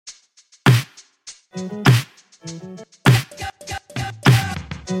Welcome,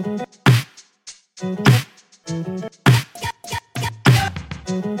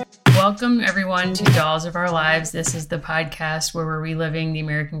 everyone, to Dolls of Our Lives. This is the podcast where we're reliving the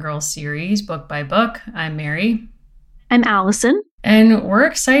American Girl series, book by book. I'm Mary. I'm Allison. And we're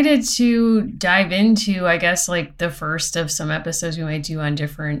excited to dive into, I guess, like the first of some episodes we might do on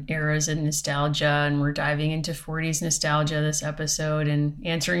different eras of nostalgia. And we're diving into 40s nostalgia this episode and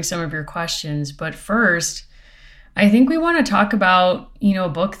answering some of your questions. But first, I think we want to talk about, a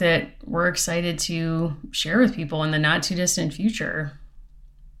book that we're excited to share with people in the not too distant future.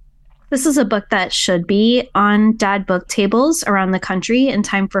 This is a book that should be on dad book tables around the country in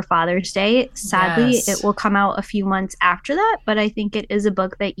time for Father's Day. Sadly, Yes. It will come out a few months after that, but I think it is a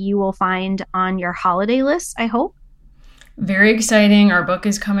book that you will find on your holiday list, I hope. Very exciting. Our book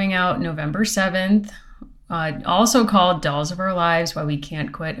is coming out November 7th, also called Dolls of Our Lives, Why We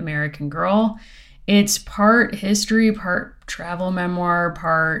Can't Quit American Girl. It's part history, part travel memoir,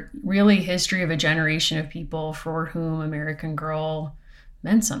 part really history of a generation of people for whom American Girl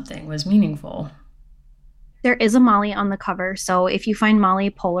meant something, was meaningful. There is a Molly on the cover, so if you find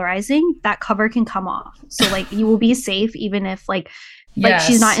Molly polarizing, that cover can come off. So you will be safe even if Yes.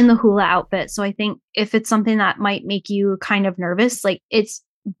 she's not in the hula outfit. So I think if it's something that might make you kind of nervous, it's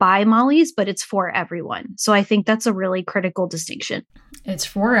by Molly's, but it's for everyone. So I think that's a really critical distinction. It's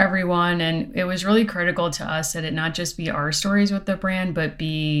for everyone, and it was really critical to us that it not just be our stories with the brand, but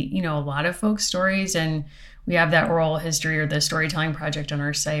be, a lot of folks' stories. And we have that oral history or the storytelling project on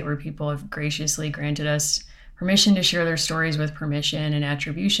our site where people have graciously granted us permission to share their stories with permission and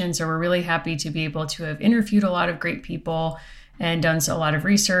attribution. So we're really happy to be able to have interviewed a lot of great people and done a lot of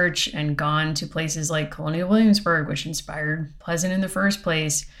research and gone to places like Colonial Williamsburg, which inspired Pleasant in the first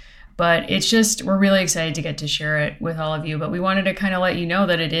place. But we're really excited to get to share it with all of you. But we wanted to kind of let you know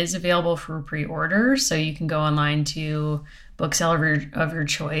that it is available for pre-order. So you can go online to bookseller of your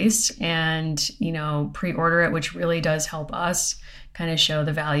choice and, pre-order it, which really does help us kind of show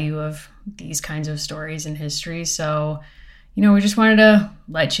the value of these kinds of stories and history. So, we just wanted to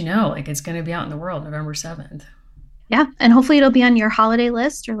let you know, it's going to be out in the world November 7th. Yeah. And hopefully it'll be on your holiday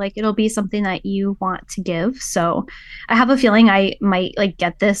list or it'll be something that you want to give. So I have a feeling I might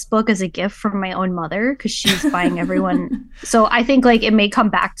get this book as a gift from my own mother because she's buying everyone. So I think it may come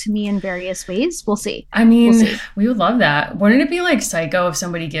back to me in various ways. We'll see. I mean, we'll see. We would love that. Wouldn't it be psycho if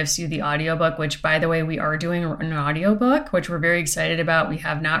somebody gives you the audiobook, which by the way, we are doing an audiobook, which we're very excited about. We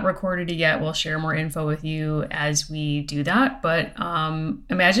have not recorded it yet. We'll share more info with you as we do that. But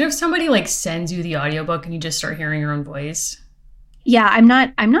imagine if somebody sends you the audiobook and you just start hearing your own voice. Yeah, I'm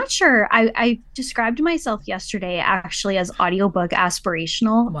not sure. I described myself yesterday actually as audiobook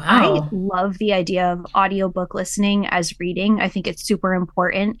aspirational. Wow. I love the idea of audiobook listening as reading. I think it's super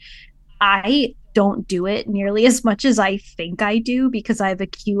important. I don't do it nearly as much as I think I do because I have a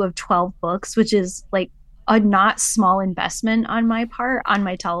queue of 12 books, which is a not small investment on my part on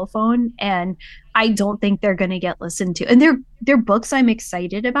my telephone. And I don't think they're going to get listened to. And they're books I'm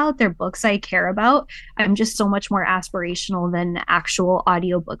excited about. They're books I care about. I'm just so much more aspirational than an actual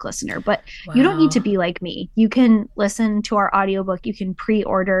audiobook listener. But Wow. You don't need to be like me. You can listen to our audiobook. You can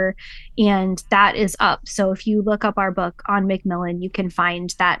pre-order and that is up. So if you look up our book on Macmillan, you can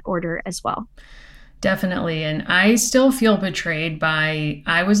find that order as well. Definitely. And I still feel betrayed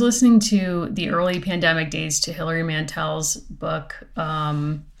I was listening to the early pandemic days to Hilary Mantel's book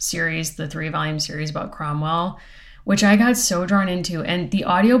series, the 3-volume series about Cromwell, which I got so drawn into. And the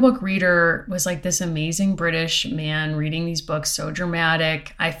audiobook reader was this amazing British man reading these books, so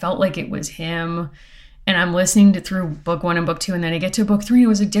dramatic. I felt like it was him. And I'm listening through book 1 and book 2. And then I get to book 3 and it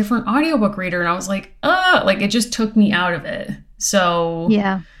was a different audiobook reader. And I was it just took me out of it. So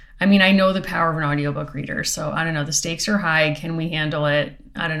yeah. I mean, I know the power of an audiobook reader, so I don't know. The stakes are high. Can we handle it?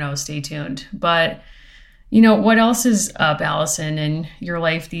 I don't know. Stay tuned. But, what else is up, Allison, in your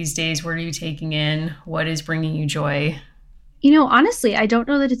life these days? What are you taking in? What is bringing you joy? Honestly, I don't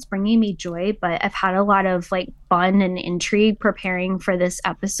know that it's bringing me joy, but I've had a lot of fun and intrigue preparing for this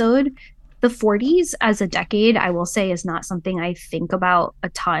episode. The 40s as a decade, I will say, is not something I think about a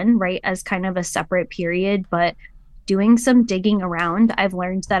ton, right, as kind of a separate period, but doing some digging around, I've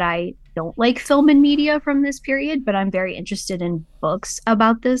learned that I don't like film and media from this period, but I'm very interested in books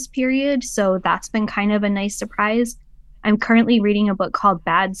about this period. So that's been kind of a nice surprise. I'm currently reading a book called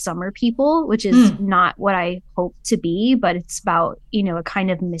Bad Summer People, which is not what I hoped to be, but it's about, a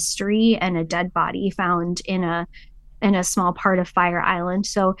kind of mystery and a dead body found in a small part of Fire Island.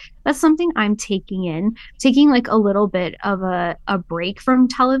 So that's something I'm taking a little bit of a break from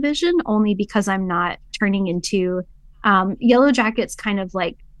television, only because I'm not turning into Yellow Jackets kind of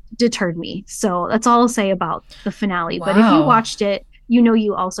deterred me. So that's all I'll say about the finale. But if you Wow. watched it, you know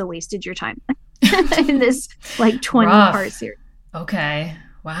you also wasted your time in this like 20-part Rough. series. Okay.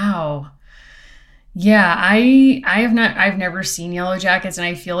 Wow. Yeah, I've never seen Yellow Jackets, and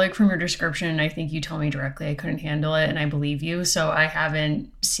I feel like from your description, and I think you told me directly I couldn't handle it, and I believe you, so I haven't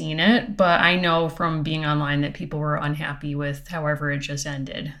seen it, but I know from being online that people were unhappy with however it just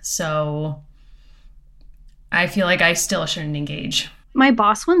ended. So I feel like I still shouldn't engage. My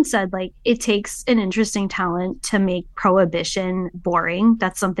boss once said like it takes an interesting talent to make prohibition boring.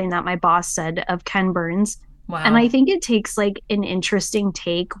 That's something that my boss said of Ken Burns. And I Wow. think it takes like an interesting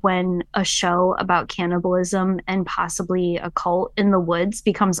take when a show about cannibalism and possibly a cult in the woods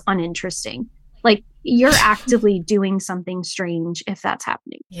becomes uninteresting. Like you're actively doing something strange if that's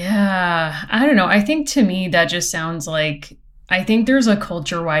happening. Yeah, I don't know. I think to me that just sounds like I think there's a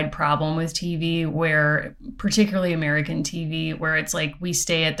culture-wide problem with TV where particularly American TV where it's like we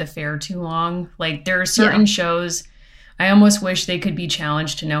stay at the fair too long. Like there are Yeah. certain shows I almost wish they could be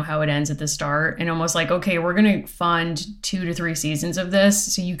challenged to know how it ends at the start and almost like okay, we're going to fund 2 to 3 seasons of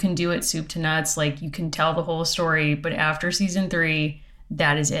this so you can do it soup to nuts, like you can tell the whole story, but after season 3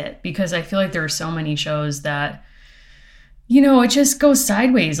 that is it because I feel like there are so many shows that it just goes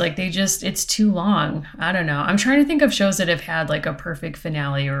sideways. Like it's too long. I don't know. I'm trying to think of shows that have had like a perfect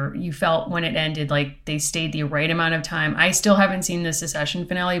finale or you felt when it ended like they stayed the right amount of time. I still haven't seen the Secession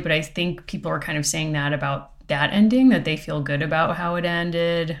finale, but I think people are kind of saying that about that ending, that they feel good about how it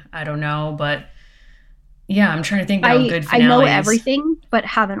ended. I don't know. But yeah, I'm trying to think about good I know finales. everything but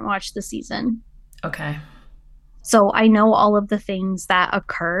haven't watched the season. Okay. So I know all of the things that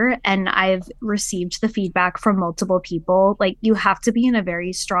occur, and I've received the feedback from multiple people. Like, you have to be in a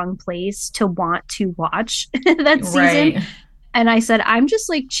very strong place to want to watch that season. Right. And I said, I'm just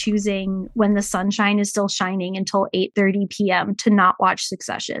like choosing when the sunshine is still shining until 8:30 p.m. to not watch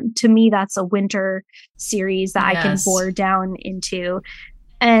Succession. To me, that's a winter series that I can Yes. bore down into.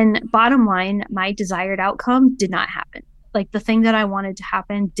 And bottom line, my desired outcome did not happen. Like the thing that I wanted to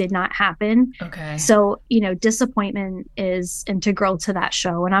happen did not happen. Okay. So, disappointment is integral to that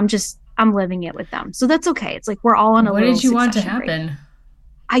show. And I'm living it with them. So that's okay. It's like we're all on a What little did you want to succession break. happen?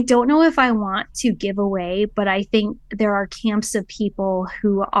 I don't know if I want to give away, but I think there are camps of people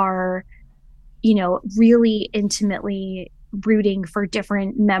who are, really intimately rooting for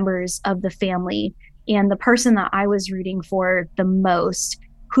different members of the family. And the person that I was rooting for the most,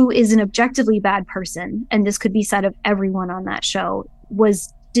 who is an objectively bad person, and this could be said of everyone on that show,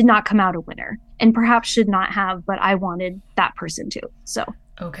 did not come out a winner and perhaps should not have, but I wanted that person to. So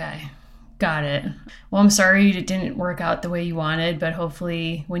Okay. Got it. Well, I'm sorry it didn't work out the way you wanted, but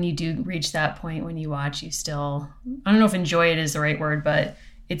hopefully when you do reach that point when you watch, you still, I don't know if enjoy it is the right word, but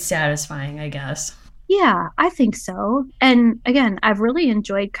it's satisfying, I guess. yeah, I think so. And again, I've really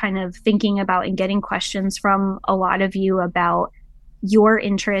enjoyed kind of thinking about and getting questions from a lot of you about your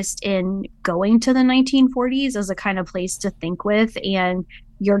interest in going to the 1940s as a kind of place to think with, and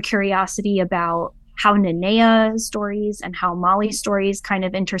your curiosity about how Nanea stories and how Molly stories kind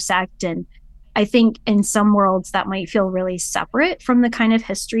of intersect. And I think in some worlds that might feel really separate from the kind of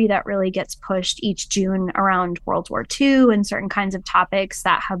history that really gets pushed each June around World War II and certain kinds of topics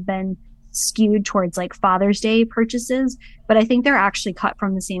that have been skewed towards like Father's Day purchases. But I think they're actually cut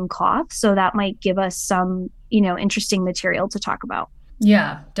from the same cloth. So that might give us some, interesting material to talk about.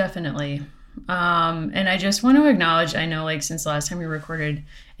 Yeah, definitely. And I just want to acknowledge, I know like since the last time we recorded,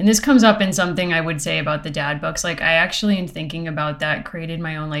 and this comes up in something I would say about the dad books, like I actually in thinking about that created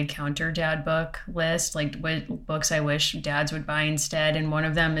my own like counter dad book list, like what books I wish dads would buy instead. And one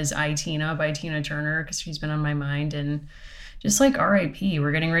of them is I, Tina by Tina Turner, because she's been on my mind. And just like RIP,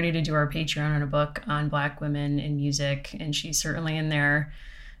 we're getting ready to do our Patreon on a book on Black women in music, and she's certainly in there.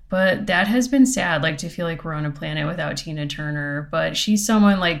 But that has been sad, like to feel like we're on a planet without Tina Turner. But she's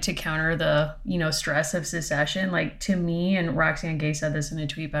someone like to counter the, stress of secession. Like to me, and Roxanne Gay said this in a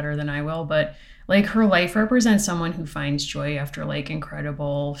tweet better than I will, but like her life represents someone who finds joy after like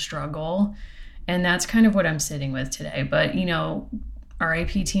incredible struggle. And that's kind of what I'm sitting with today. But,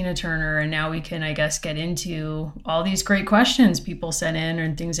 RIP Tina Turner. And now we can, I guess, get into all these great questions people sent in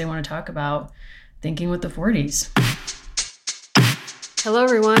and things they want to talk about, thinking with the 40s. Hello,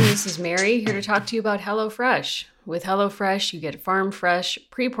 everyone. This is Mary here to talk to you about HelloFresh. With HelloFresh, you get farm fresh,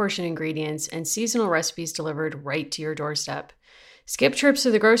 pre-portioned ingredients and seasonal recipes delivered right to your doorstep. Skip trips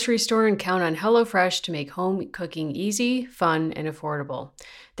to the grocery store and count on HelloFresh to make home cooking easy, fun, and affordable.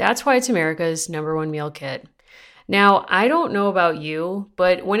 That's why it's America's #1 meal kit. Now, I don't know about you,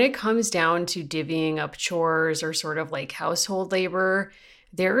 but when it comes down to divvying up chores or sort of like household labor,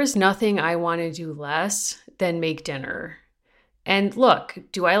 there is nothing I want to do less than make dinner. And look,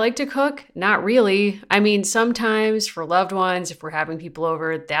 do I like to cook? Not really. I mean, sometimes for loved ones, if we're having people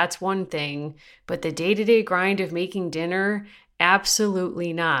over, that's one thing. But the day-to-day grind of making dinner,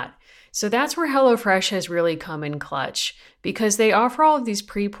 absolutely not. So that's where HelloFresh has really come in clutch because they offer all of these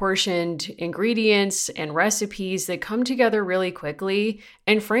pre-portioned ingredients and recipes that come together really quickly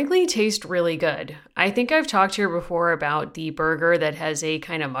and frankly taste really good. I think I've talked here before about the burger that has a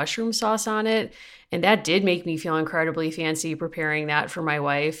kind of mushroom sauce on it, and that did make me feel incredibly fancy preparing that for my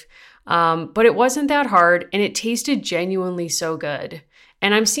wife. But it wasn't that hard and it tasted genuinely so good.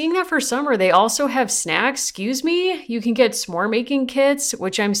 And I'm seeing that for summer. They also have snacks. Excuse me. You can get s'more making kits,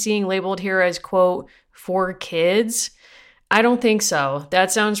 which I'm seeing labeled here as, quote, for kids. I don't think so.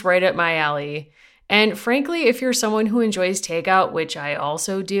 That sounds right up my alley. And frankly, if you're someone who enjoys takeout, which I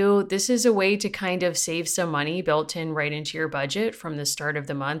also do, this is a way to kind of save some money built in right into your budget from the start of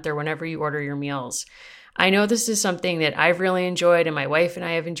the month or whenever you order your meals. I know this is something that I've really enjoyed and my wife and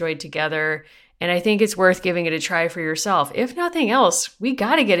I have enjoyed together. And I think it's worth giving it a try for yourself. If nothing else, we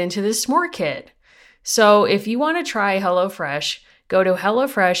got to get into this s'more kit. So if you want to try HelloFresh, go to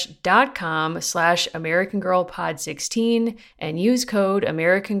HelloFresh.com/AmericanGirlPod16 and use code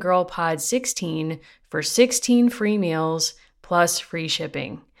AmericanGirlPod16 for 16 free meals plus free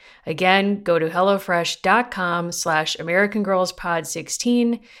shipping. Again, go to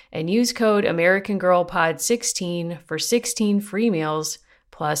HelloFresh.com/AmericanGirlPod16 and use code AmericanGirlPod16 for 16 free meals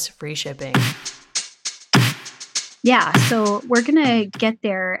plus free shipping. Yeah, so we're going to get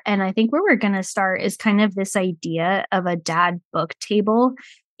there. And I think where we're going to start is kind of this idea of a dad book table.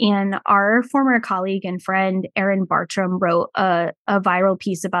 And our former colleague and friend, Erin Bartram, wrote a viral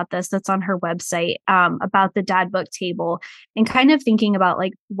piece about this that's on her website about the dad book table and kind of thinking about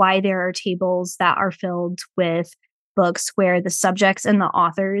like why there are tables that are filled with books where the subjects and the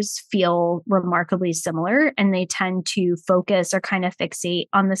authors feel remarkably similar and they tend to focus or kind of fixate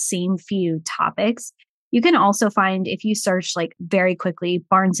on the same few topics. You can also find, if you search like very quickly,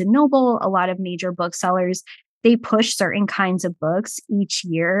 Barnes and Noble, a lot of major booksellers, they push certain kinds of books each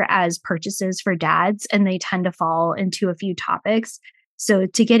year as purchases for dads, and they tend to fall into a few topics. So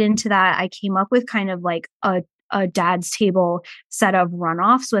to get into that, I came up with kind of like a dad's table set of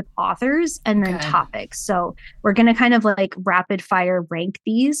runoffs with authors and then topics. So we're going to kind of like rapid fire rank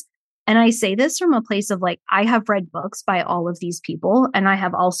these. And I say this from a place of like, I have read books by all of these people, and I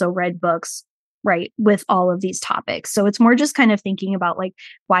have also read books right with all of these topics. So it's more just kind of thinking about like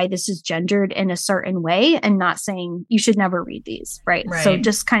why this is gendered in a certain way and not saying you should never read these, right? So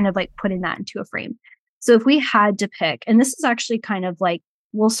just kind of like putting that into a frame. So if we had to pick, and this is actually kind of like,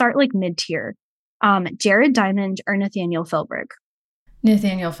 we'll start like mid-tier, Jared Diamond or Nathaniel Philbrick?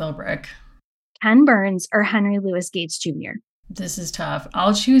 Nathaniel Philbrick. Ken Burns or Henry Louis Gates Jr.? This is tough.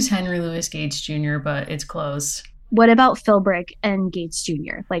 I'll choose Henry Louis Gates Jr., but it's close. What about Philbrick and Gates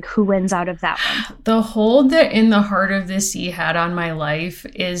Jr.? Like, who wins out of that one? The hold that In the Heart of the Sea had on my life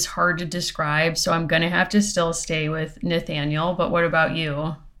is hard to describe, so I'm going to have to still stay with Nathaniel. But what about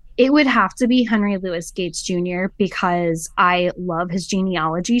you? It would have to be Henry Louis Gates Jr. because I love his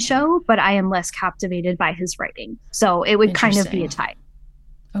genealogy show, but I am less captivated by his writing. So it would kind of be a tie.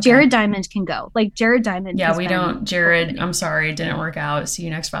 Okay. Jared Diamond can go. Like, Jared Diamond. Yeah, we don't. Jared, I'm sorry, it didn't work out. See you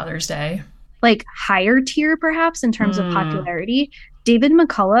next Father's Day. Like higher tier, perhaps, in terms of popularity, David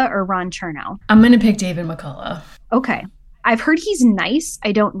McCullough or Ron Chernow? I'm going to pick David McCullough. Okay. I've heard he's nice.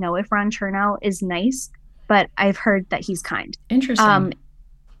 I don't know if Ron Chernow is nice, but I've heard that he's kind. Interesting.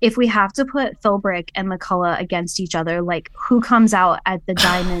 If we have to put Philbrick and McCullough against each other, like who comes out at the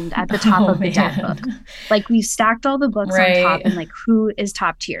diamond at the top of the dad book? Like we've stacked all the books on top and like who is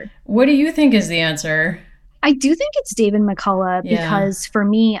top tier? What do you think is the answer? I do think it's David McCullough because for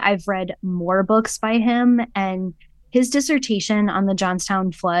me, I've read more books by him and his dissertation on the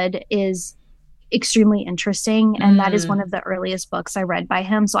Johnstown flood is extremely interesting. And that is one of the earliest books I read by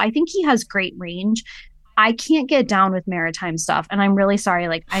him. So I think he has great range. I can't get down with maritime stuff. And I'm really sorry.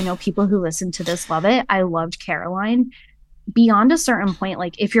 Like, I know people who listen to this love it. I loved Caroline. Beyond a certain point,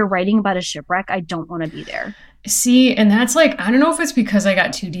 like if you're writing about a shipwreck, I don't want to be there. See, and that's like, I don't know if it's because I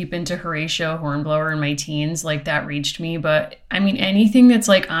got too deep into Horatio Hornblower in my teens, like that reached me. But I mean, anything that's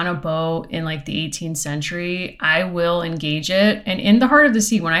like on a boat in like the 18th century, I will engage it. And In the Heart of the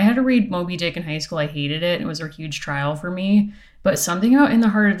Sea, when I had to read Moby Dick in high school, I hated it. It was a huge trial for me. But something about In the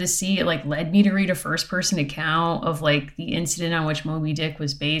Heart of the Sea, it like led me to read a first person account of like the incident on which Moby Dick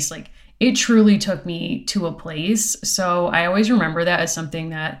was based. Like it truly took me to a place. So I always remember that as something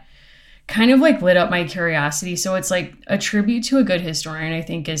that kind of like lit up my curiosity. So it's like a tribute to a good historian, I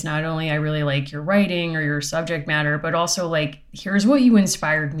think, is not only I really like your writing or your subject matter, but also like, here's what you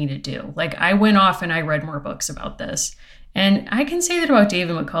inspired me to do. Like I went off and I read more books about this. And I can say that about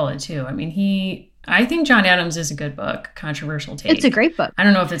David McCullough too. I mean, I think John Adams is a good book. Controversial take. It's a great book. I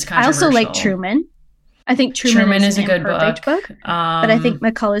don't know if it's controversial. I also like Truman. I think Truman is a good book. But I think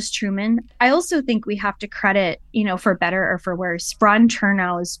McCullough's Truman. I also think we have to credit, for better or for worse, Ron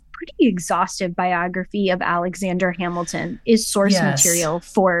Chernow's pretty exhaustive biography of Alexander Hamilton is source material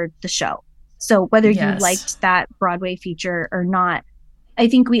for the show. So whether you liked that Broadway feature or not, I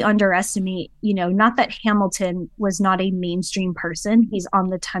think we underestimate, not that Hamilton was not a mainstream person. He's on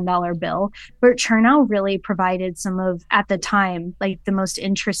the $10 bill, but Chernow really provided some of, at the time, like the most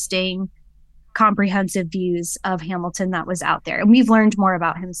interesting, comprehensive views of Hamilton that was out there. And we've learned more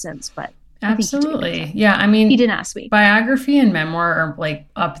about him since, but absolutely. Yeah. I mean, he didn't ask me. Biography and memoir are like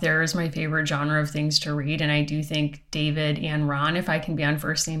up there as my favorite genre of things to read. And I do think David and Ron, if I can be on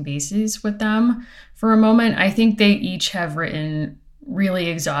first name basis with them for a moment, I think they each have written really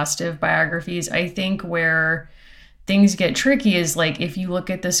exhaustive biographies. I think where things get tricky is like if you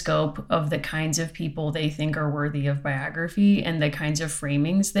look at the scope of the kinds of people they think are worthy of biography and the kinds of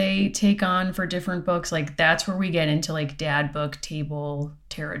framings they take on for different books, like that's where we get into like dad book table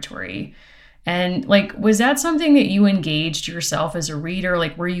territory. And like, was that something that you engaged yourself as a reader?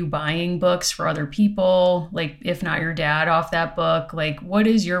 Like, were you buying books for other people? Like, if not your dad, off that book? Like, what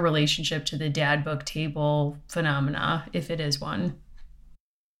is your relationship to the dad book table phenomena, if it is one?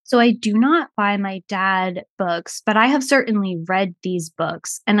 So I do not buy my dad books, but I have certainly read these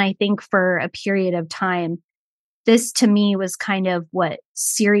books. And I think for a period of time, this to me was kind of what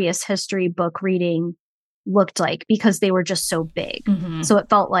serious history book reading looked like because they were just so big. Mm-hmm. So it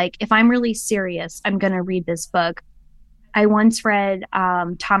felt like if I'm really serious, I'm going to read this book. I once read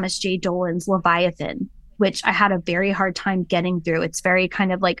Thomas J. Dolan's Leviathan, which I had a very hard time getting through. It's very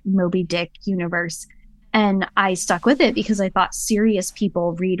kind of like Moby Dick universe. And I stuck with it because I thought serious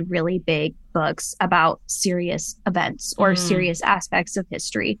people read really big books about serious events or serious aspects of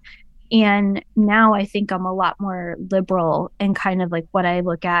history. And now I think I'm a lot more liberal in kind of like what I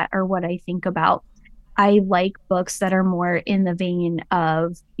look at or what I think about. I like books that are more in the vein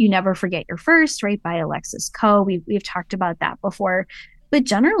of You Never Forget Your First, right, by Alexis Coe. We've talked about that before. But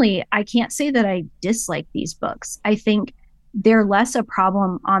generally, I can't say that I dislike these books. I think they're less a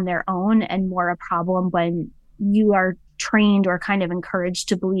problem on their own and more a problem when you are trained or kind of encouraged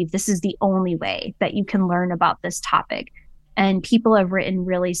to believe this is the only way that you can learn about this topic. And people have written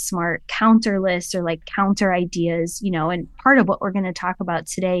really smart counter lists or like counter ideas, and part of what we're going to talk about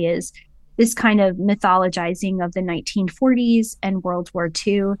today is this kind of mythologizing of the 1940s and World War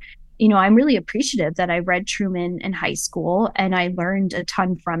II. I'm really appreciative that I read Truman in high school and I learned a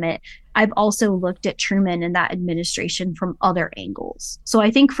ton from it. I've also looked at Truman and that administration from other angles. So I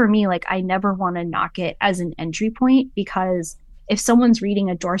think for me, like, I never want to knock it as an entry point because if someone's reading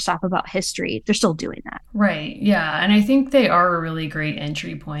a doorstop about history, they're still doing that. Right. Yeah. And I think they are a really great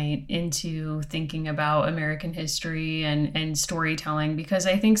entry point into thinking about American history and storytelling, because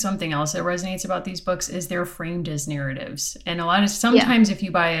I think something else that resonates about these books is they're framed as narratives. And sometimes if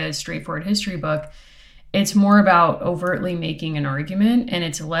you buy a straightforward history book, it's more about overtly making an argument and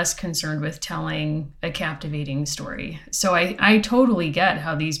it's less concerned with telling a captivating story. So I totally get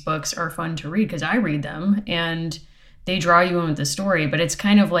how these books are fun to read because I read them and they draw you in with the story, but it's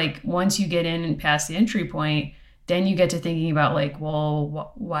kind of like once you get in and past the entry point, then you get to thinking about like,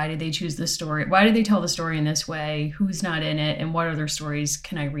 well, why did they choose this story? Why did they tell the story in this way? Who's not in it? And what other stories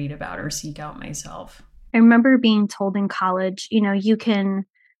can I read about or seek out myself? I remember being told in college, you can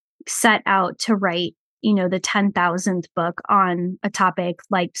set out to write, the 10,000th book on a topic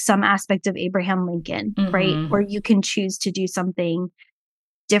like some aspect of Abraham Lincoln, right? Or you can choose to do something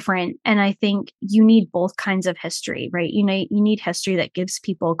different. And I think you need both kinds of history, right? You need history that gives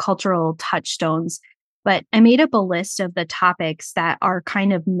people cultural touchstones. But I made up a list of the topics that are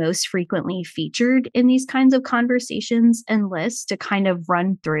kind of most frequently featured in these kinds of conversations and lists to kind of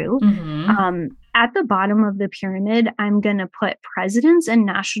run through. At the bottom of the pyramid, I'm going to put presidents and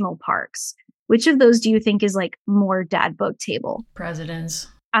national parks. Which of those do you think is like more dad book table? Presidents.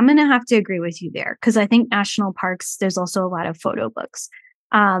 I'm going to have to agree with you there because I think national parks, there's also a lot of photo books.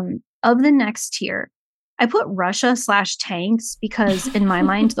 Of the next tier, I put Russia/tanks because in my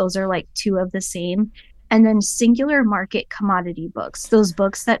mind, those are like two of the same. And then singular market commodity books, those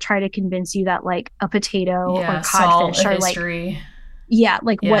books that try to convince you that like a potato or codfish are history.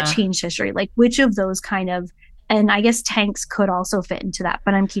 What changed history? Like which of those kind of, and I guess tanks could also fit into that,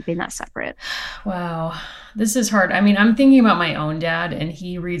 but I'm keeping that separate. Wow. This is hard. I mean, I'm thinking about my own dad and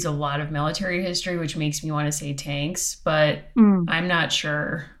he reads a lot of military history, which makes me want to say tanks, but I'm not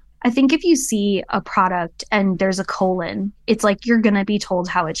sure. I think if you see a product and there's a colon, it's like you're going to be told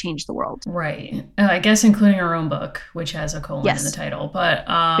how it changed the world. Right. I guess including our own book, which has a colon in the Yes, title. But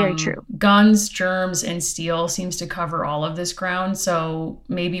very true. guns, germs, and steel seems to cover all of this ground. So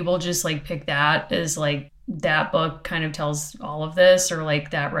maybe we'll just like pick that as like that book kind of tells all of this, or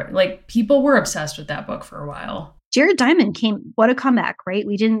like that. Like people were obsessed with that book for a while. Jared Diamond came, what a comeback, right?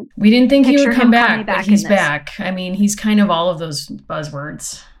 We didn't think he would picture come him back, coming but back he's in this. back. I mean, he's kind of all of those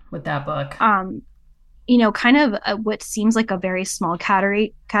buzzwords with that book. Kind of what seems like a very small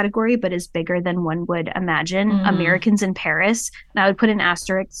category, but is bigger than one would imagine. Americans in Paris. And I would put an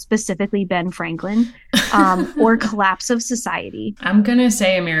asterisk, specifically Ben Franklin, or Collapse of Society. I'm going to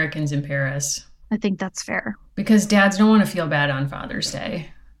say Americans in Paris. I think that's fair. Because dads don't want to feel bad on Father's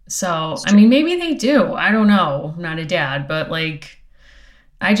Day. So, I mean, maybe they do. I don't know. I'm not a dad, but like,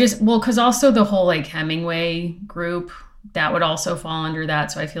 because also the whole like Hemingway group, that would also fall under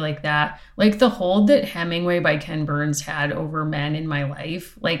that. So I feel like that, like the hold that Hemingway by Ken Burns had over men in my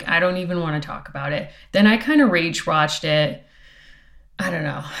life, like I don't even want to talk about it. Then I kind of rage watched it. I don't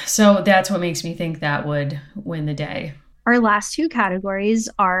know. So that's what makes me think that would win the day. Our last two categories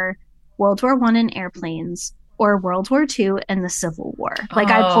are World War I and airplanes, or World War II and the Civil War. Like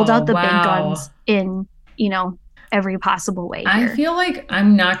I pulled out the big guns in, every possible way here. I feel like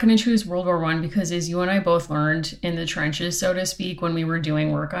I'm not going to choose World War I because, as you and I both learned in the trenches, so to speak, when we were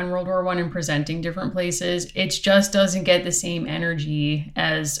doing work on World War I and presenting different places, it just doesn't get the same energy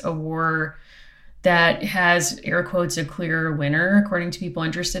as a war that has, air quotes, a clear winner, according to people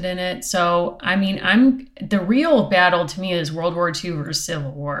interested in it. So, I mean, the real battle to me is World War II versus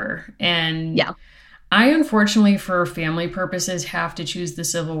Civil War. And yeah. I, unfortunately, for family purposes, have to choose the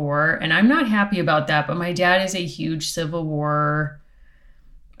Civil War. And I'm not happy about that. But my dad is a huge Civil War,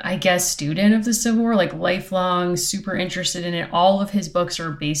 I guess, student of the Civil War, like lifelong, super interested in it. All of his books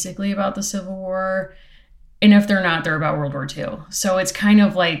are basically about the Civil War. And if they're not, they're about World War II. So it's kind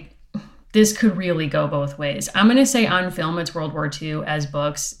of like this could really go both ways. I'm going to say on film, it's World War II. As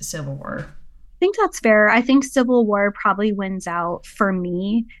books, Civil War. I think that's fair. I think Civil War probably wins out for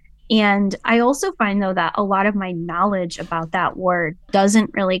me. And I also find, though, that a lot of my knowledge about that war doesn't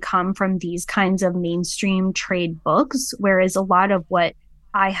really come from these kinds of mainstream trade books, whereas a lot of what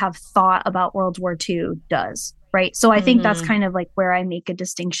I have thought about World War II does, right? So I think that's kind of like where I make a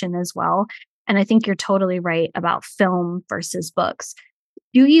distinction as well. And I think you're totally right about film versus books.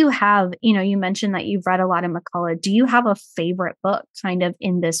 Do you have, you mentioned that you've read a lot of McCullough. Do you have a favorite book kind of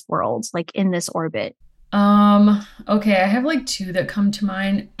in this world, like in this orbit? Okay, I have like two that come to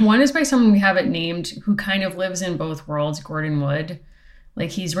mind. One is by someone we haven't named who kind of lives in both worlds, Gordon Wood.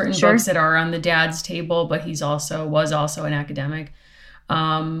 Like he's written books that are on the dad's table, but was also an academic.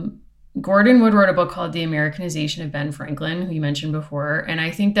 Gordon Wood wrote a book called The Americanization of Ben Franklin, who you mentioned before. And I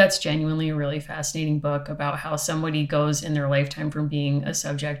think that's genuinely a really fascinating book about how somebody goes in their lifetime from being a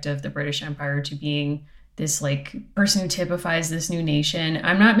subject of the British Empire to being this like person who typifies this new nation.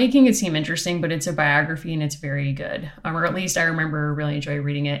 I'm not making it seem interesting, but it's a biography and it's very good. Or at least I remember really enjoying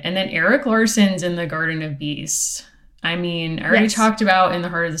reading it. And then Eric Larson's In the Garden of Beasts. I mean, I already talked about In the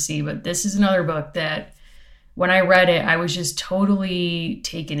Heart of the Sea, but this is another book that when I read it, I was just totally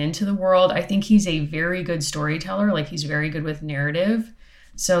taken into the world. I think he's a very good storyteller. Like he's very good with narrative.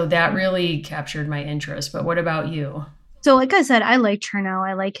 So that really captured my interest. But what about you? So like I said, I like Chernow.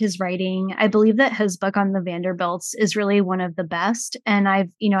 I like his writing. I believe that his book on the Vanderbilts is really one of the best. And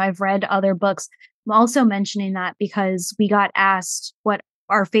I've read other books. I'm also mentioning that because we got asked what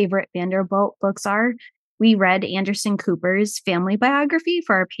our favorite Vanderbilt books are. We read Anderson Cooper's family biography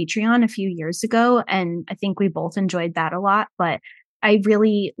for our Patreon a few years ago. And I think we both enjoyed that a lot. But I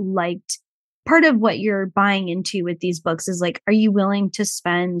really liked part of what you're buying into with these books is like, are you willing to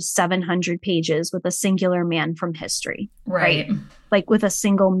spend 700 pages with a singular man from history? Right. Like with a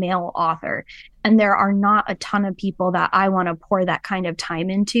single male author. And there are not a ton of people that I want to pour that kind of time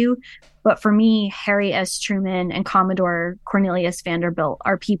into. But for me, Harry S. Truman and Commodore Cornelius Vanderbilt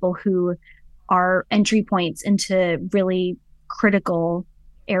are people who are entry points into really critical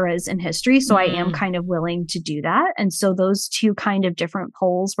eras in history. So I am kind of willing to do that. And so those two kind of different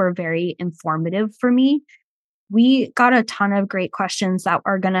polls were very informative for me. We got a ton of great questions that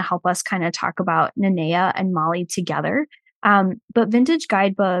are going to help us kind of talk about Nanea and Molly together. But Vintage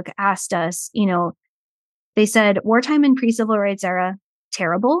Guidebook asked us, they said wartime and pre-civil rights era,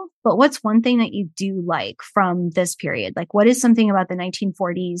 terrible. But what's one thing that you do like from this period? Like what is something about the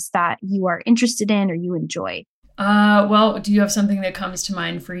 1940s that you are interested in or you enjoy? Well, do you have something that comes to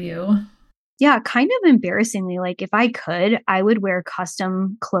mind for you? Yeah, kind of embarrassingly, like if I could, I would wear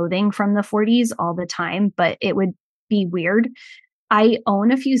custom clothing from the 40s all the time, but it would be weird. I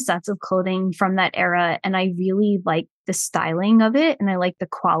own a few sets of clothing from that era, and I really like the styling of it, and I like the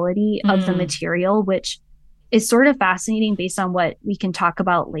quality of the Mm, material, which is sort of fascinating based on what we can talk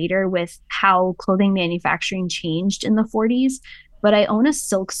about later with how clothing manufacturing changed in the 40s. But I own a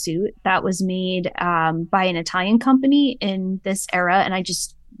silk suit that was made by an Italian company in this era, and I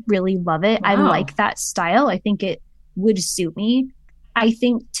just really love it. I wow. like that style. I think it would suit me. I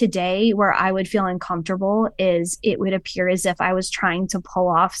think today where I would feel uncomfortable is it would appear as if I was trying to pull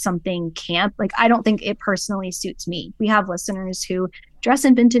off something camp. Like, I don't think it personally suits me. We have listeners who dress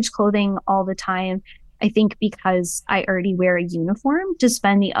in vintage clothing all the time. I think because I already wear a uniform, to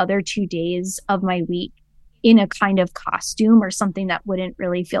spend the other 2 days of my week in a kind of costume or something that wouldn't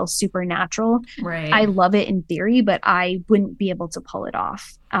really feel supernatural. Right. I love it in theory, but I wouldn't be able to pull it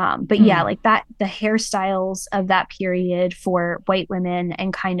off. But yeah, Hmm. like that, the hairstyles of that period for white women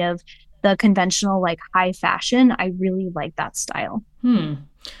and kind of the conventional like high fashion, I really like that style. Hmm.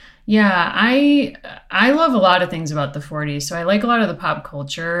 Yeah, I love a lot of things about the 40s. So I like a lot of the pop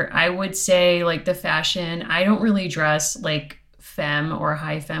culture. I would say like the fashion, I don't really dress like femme or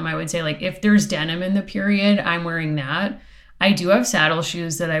high femme. I would say like if there's denim in the period, I'm wearing that. I do have saddle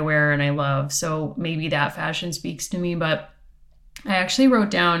shoes that I wear and I love. So maybe that fashion speaks to me, but I actually wrote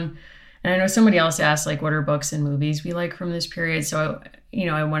down, and I know somebody else asked like what are books and movies we like from this period. So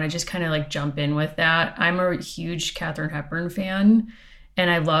I want to just kind of like jump in with that. I'm a huge Katharine Hepburn fan,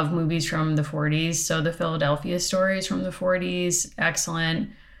 and I love movies from the 40s. So the Philadelphia Stories from the 40s,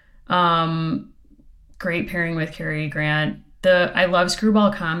 excellent. Um, Great pairing with Cary Grant. I love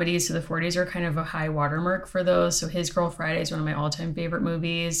screwball comedies, so the 40s are kind of a high watermark for those. So His Girl Friday is one of my all-time favorite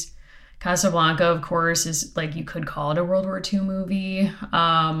movies. Casablanca, of course, is like you could call it a World War II movie.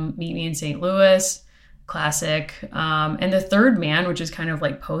 Meet Me in St. Louis, classic. And The Third Man, which is kind of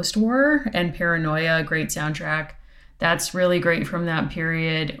like post-war, and Paranoia, great soundtrack. That's really great from that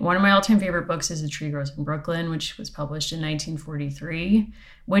period. One of my all-time favorite books is A Tree Grows in Brooklyn, which was published in 1943,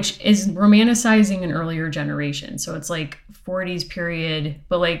 which is romanticizing an earlier generation. So it's like 40s period,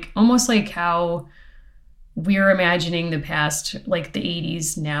 but like almost like how we're imagining the past, like the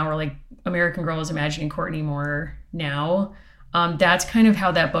 80s now, or like American Girl is imagining Courtney Moore now. That's kind of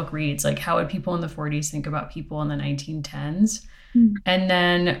how that book reads. Like, how would people in the 40s think about people in the 1910s? Mm. And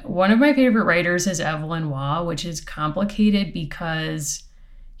then one of my favorite writers is Evelyn Waugh, which is complicated because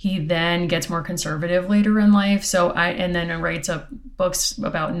he then gets more conservative later in life. And then writes up books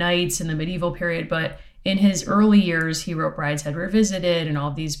about knights in the medieval period. But in his early years, he wrote Brideshead Revisited and all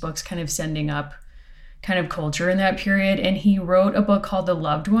of these books kind of sending up kind of culture in that period. And he wrote a book called The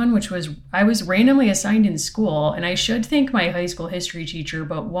Loved One, which I was randomly assigned in school. And I should thank my high school history teacher,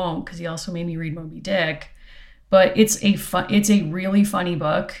 but won't, because he also made me read Moby Dick. But it's a really funny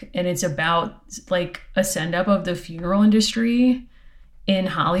book, and it's about like a send up of the funeral industry in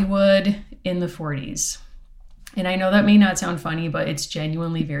Hollywood in the 40s. And I know that may not sound funny, but it's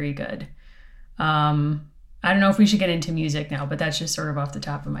genuinely very good. I don't know if we should get into music now, but that's just sort of off the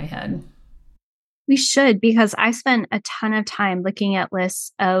top of my head. We should, because I spent a ton of time looking at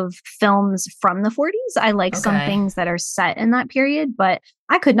lists of films from the 40s. I like some Okay. things that are set in that period, but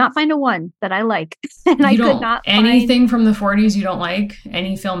I could not find a one that I like. And I You could don't not find anything from the 40s you don't like?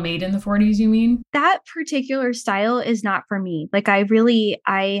 Any film made in the 40s, you mean? that particular style is not for me. Like,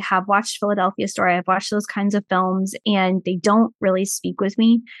 I have watched Philadelphia Story. I've watched those kinds of films and they don't really speak with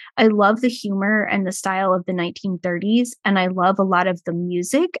me. I love the humor and the style of the 1930s, and I love a lot of the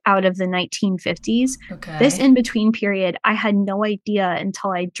music out of the 1950s. This Okay. in between period, I had no idea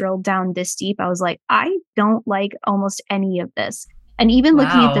until I drilled down this deep. I was like, I don't like almost any of this. And even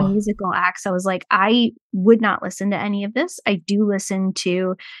looking at the Wow. musical acts, I was like, I would not listen to any of this. I do listen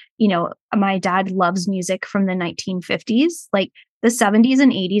to, my dad loves music from the 1950s. Like, the 70s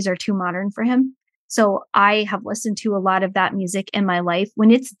and 80s are too modern for him. So I have listened to a lot of that music in my life.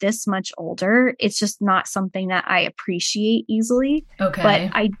 When it's this much older, it's just not something that I appreciate easily. But Okay.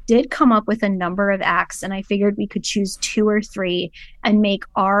 I did come up with a number of acts, and I figured we could choose two or three and make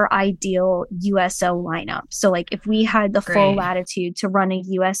our ideal USO lineup. So, like, if we had the full Great. latitude to run a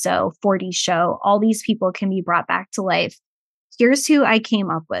USO 40 show, all these people can be brought back to life. Here's who I came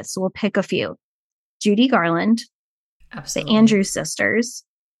up with. So we'll pick a few: Judy Garland, the Absolutely. Andrews sisters,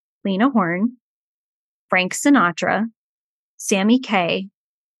 Lena Horne, Frank Sinatra, Sammy Kaye,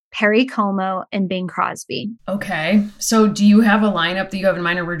 Perry Como, and Bing Crosby. Okay. So do you have a lineup that you have in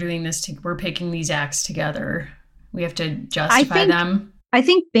mind, or we're picking these acts together? We have to I justify think them. I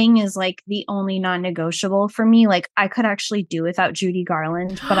think Bing is like the only non-negotiable for me. Like, I could actually do without Judy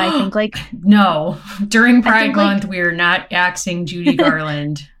Garland, but No. During I Pride think like Month, we are not axing Judy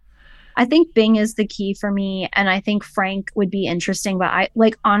Garland. I think Bing is the key for me. And I think Frank would be interesting. But I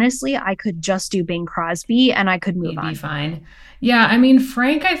like, honestly, I could just do Bing Crosby and I could move You'd be on. fine. Yeah, I mean,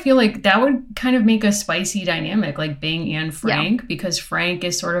 Frank, I feel like that would kind of make a spicy dynamic, like Bing and Yeah. Frank, because Frank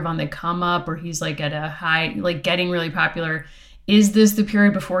is sort of on the come up or he's like at a high, like getting really popular. Is this the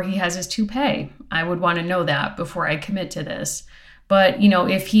period before he has his toupee? I would want to know that before I commit to this. But,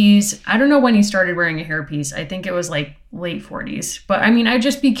 if I don't know when he started wearing a hairpiece. I think it was like late 40s. But I mean, I'd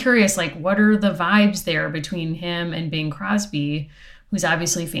just be curious, like, what are the vibes there between him and Bing Crosby, who's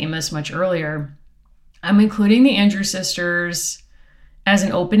obviously famous much earlier? I'm including the Andrew sisters as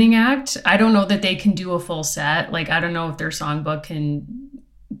an opening act. I don't know that they can do a full set. Like I don't know if their songbook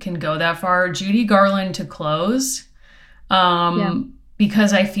can go that far. Judy Garland to close. Yeah.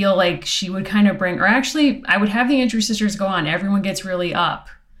 Because I feel like she would kind of bring, or actually I would have the Andrew sisters go on. Everyone gets really up.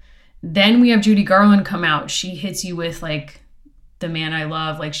 Then we have Judy Garland come out. She hits you with like The Man I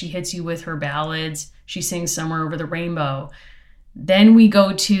Love. Like she hits you with her ballads. She sings Somewhere Over the Rainbow. Then we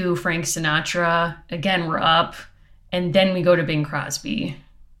go to Frank Sinatra. Again, we're up. And then we go to Bing Crosby.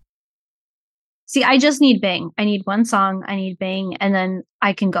 See, I just need Bing. I need one song. I need Bing, and then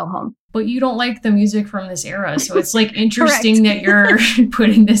I can go home. But you don't like the music from this era. So it's like Correct. interesting that you're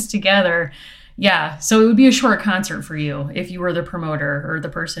putting this together. Yeah. So it would be a short concert for you if you were the promoter or the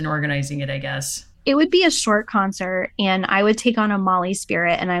person organizing it, I guess. It would be a short concert, and I would take on a Molly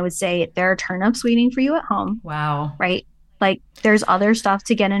spirit, and I would say, there are turnips waiting for you at home, Wow. right? Like, there's other stuff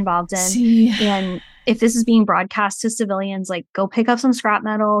to get involved in. See, And if this is being broadcast to civilians, like, go pick up some scrap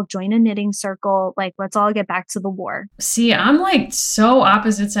metal, join a knitting circle. Like, let's all get back to the war. See, I'm like so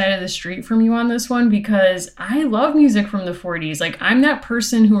opposite side of the street from you on this one because I love music from the 40s. Like, I'm that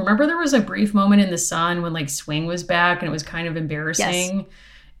person who remember there was a brief moment in the sun when like swing was back and it was kind of Yes. embarrassing.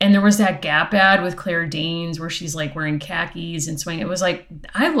 And there was that Gap ad with Claire Danes where she's like wearing khakis and swing. It was like,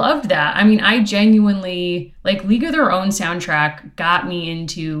 I loved that. I mean, I genuinely, like, League of Their Own soundtrack got me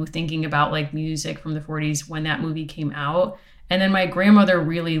into thinking about like music from the 40s when that movie came out. And then my grandmother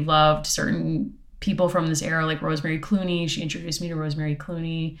really loved certain people from this era, like Rosemary Clooney. She introduced me to Rosemary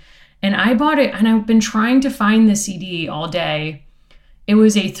Clooney. And I bought it, and I've been trying to find the CD all day. It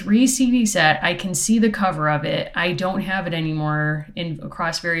was a 3 CD set. I can see the cover of it. I don't have it anymore in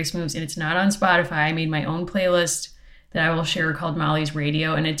across various moves, and it's not on Spotify. I made my own playlist that I will share called Molly's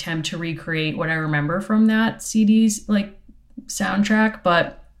Radio, an attempt to recreate what I remember from that CD's like soundtrack.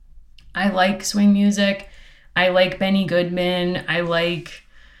 But I like swing music. I like Benny Goodman. I like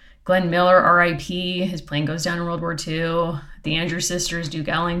Glenn Miller, R.I.P. His plane goes down in World War II. The Andrew sisters, Duke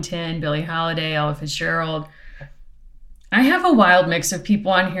Ellington, Billie Holiday, Ella Fitzgerald. I have a wild mix of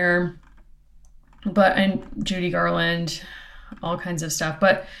people on here, and Judy Garland, all kinds of stuff.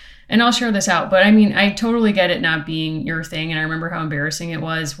 And I'll share this out. But I mean, I totally get it not being your thing. And I remember how embarrassing it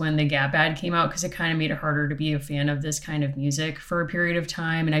was when the Gap ad came out because it kind of made it harder to be a fan of this kind of music for a period of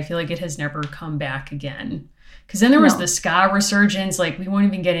time. And I feel like it has never come back again. Because then there was No. the ska resurgence. Like, we won't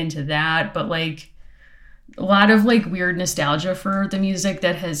even get into that. But like, a lot of like weird nostalgia for the music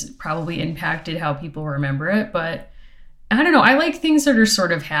that has probably impacted how people remember it. But I don't know. I like things that are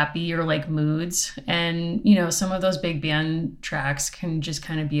sort of happy or like moods. And, some of those big band tracks can just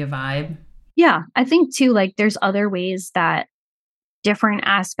kind of be a vibe. Yeah. I think too, like, there's other ways that different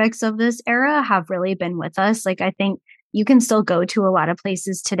aspects of this era have really been with us. Like, I think you can still go to a lot of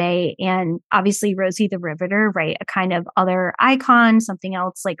places today. And obviously, Rosie the Riveter, right? A kind of other icon, something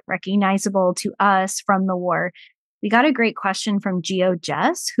else like recognizable to us from the war. We got a great question from Geo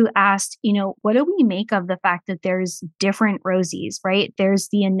Jess, who asked, what do we make of the fact that there's different Rosies, right? There's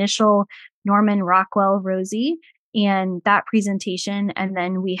the initial Norman Rockwell Rosie and that presentation. And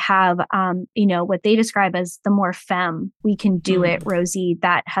then we have, what they describe as the more femme, we can do it, Rosie,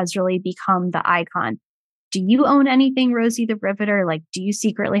 that has really become the icon. Do you own anything Rosie the Riveter? Like, do you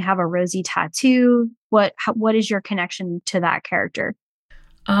secretly have a Rosie tattoo? What is your connection to that character?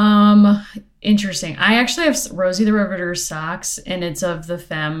 Interesting. I actually have Rosie the Riveter socks, and it's of the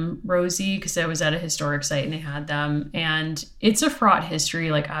femme Rosie because I was at a historic site and they had them. And it's a fraught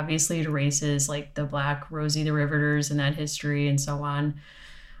history. Like, obviously, it erases like the Black Rosie the Riveters and that history and so on.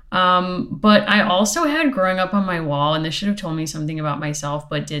 But I also had growing up on my wall, and this should have told me something about myself,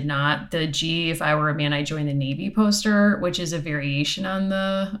 but did not. The G, if I were a man, I joined the Navy poster, which is a variation on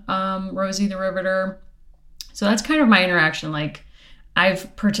the Rosie the Riveter. So that's kind of my interaction. Like,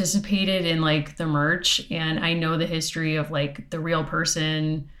 I've participated in like the merch, and I know the history of like the real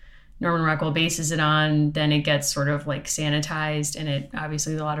person Norman Rockwell bases it on. Then it gets sort of like sanitized, and it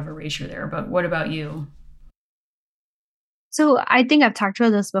obviously there's a lot of erasure there. But what about you? So I think I've talked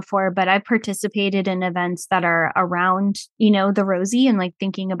about this before, but I've participated in events that are around, the Rosie and like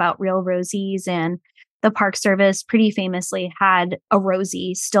thinking about real Rosies. And the Park Service pretty famously had a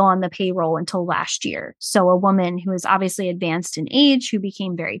Rosie still on the payroll until last year. So a woman who is obviously advanced in age, who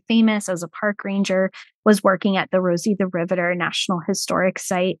became very famous as a park ranger, was working at the Rosie the Riveter National Historic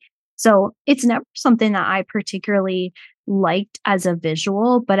Site. So it's never something that I particularly liked as a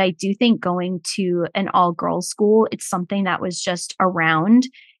visual, but I do think going to an all girls school, it's something that was just around.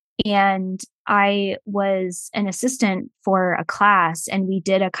 And I was an assistant for a class, and we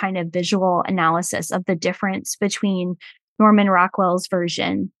did a kind of visual analysis of the difference between Norman Rockwell's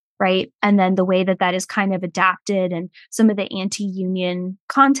version, right? And then the way that that is kind of adapted, and some of the anti union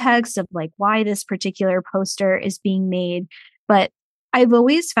context of like why this particular poster is being made. But I've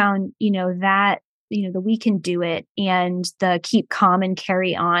always found, the we can do it and the keep calm and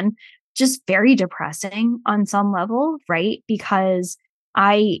carry on just very depressing on some level, right? Because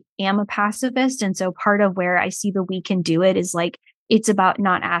I am a pacifist. And so part of where I see the we can do it is like, it's about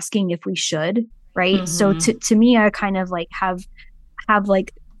not asking if we should, right? So Mm-hmm. to me, I kind of like have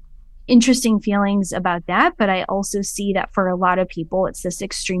like interesting feelings about that. But I also see that for a lot of people, it's this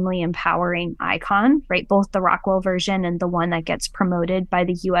extremely empowering icon, right? Both the Rockwell version and the one that gets promoted by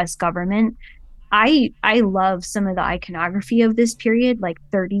the US government. I love some of the iconography of this period, like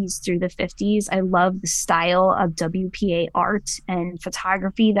 30s through the 50s. I love the style of WPA art and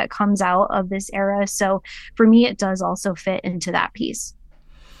photography that comes out of this era. So for me, it does also fit into that piece.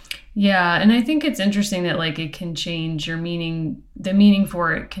 Yeah, and I think it's interesting that like it can change your meaning, the meaning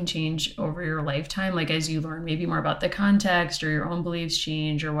for it can change over your lifetime, like as you learn maybe more about the context or your own beliefs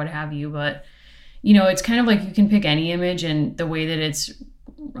change or what have you. But it's kind of like you can pick any image, and the way that it's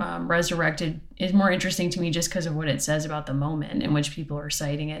resurrected is more interesting to me just because of what it says about the moment in which people are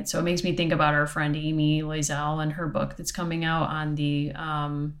citing it. So it makes me think about our friend Amy Loisel and her book that's coming out on the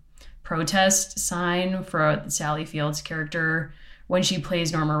protest sign for Sally Field's character when she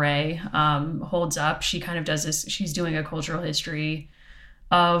plays Norma Ray, holds up. She kind of does this. She's doing a cultural history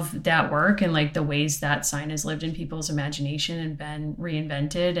of that work and like the ways that sign has lived in people's imagination and been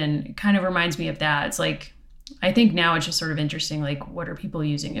reinvented. And it kind of reminds me of that. It's like, I think now it's just sort of interesting, like, what are people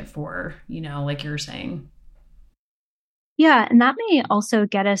using it for, like you're saying. Yeah, and that may also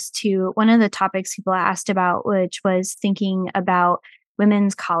get us to one of the topics people asked about, which was thinking about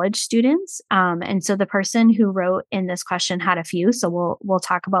women's college students. And so the person who wrote in this question had a few, so we'll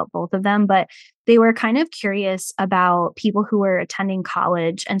talk about both of them. But they were kind of curious about people who were attending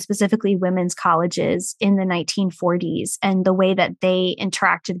college, and specifically women's colleges in the 1940s, and the way that they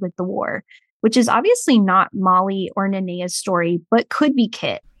interacted with the war, which is obviously not Molly or Nanea's story, but could be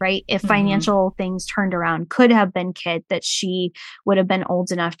Kit, right? If Mm-hmm. financial things turned around, could have been Kit, that she would have been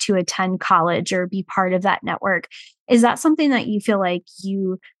old enough to attend college or be part of that network. Is that something that you feel like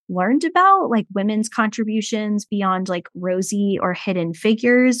you learned about, like women's contributions beyond like Rosie or Hidden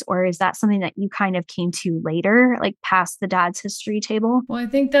Figures? Or is that something that you kind of came to later, like past the dad's history table? Well, I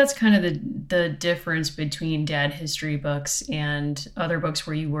think that's kind of the difference between dad history books and other books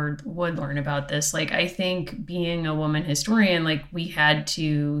where you would learn about this. Like I think being a woman historian, like we had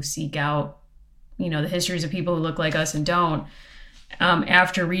to seek out, the histories of people who look like us and don't,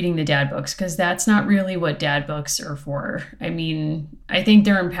 after reading the dad books, because that's not really what dad books are for. I mean, I think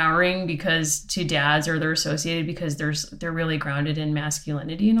they're empowering because to dads, or they're associated because they're really grounded in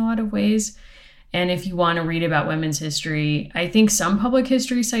masculinity in a lot of ways. And if you want to read about women's history, I think some public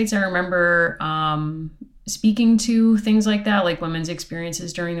history sites I remember speaking to things like that, like women's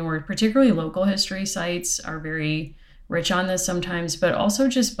experiences during the war, particularly local history sites are very rich on this sometimes, but also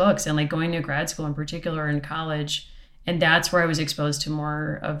just books and like going to grad school in particular in college. And that's where I was exposed to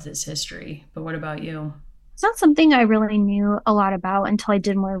more of this history. But what about you? It's not something I really knew a lot about until I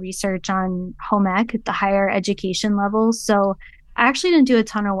did more research on home ec at the higher education level. So I actually didn't do a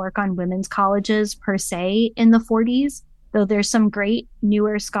ton of work on women's colleges per se in the 40s, though there's some great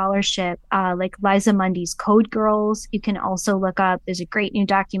newer scholarship, like Liza Mundy's Code Girls. You can also look up, there's a great new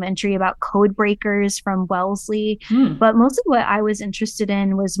documentary about code breakers from Wellesley. Hmm. But most of what I was interested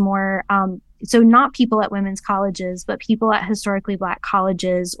in was more so not people at women's colleges, but people at historically Black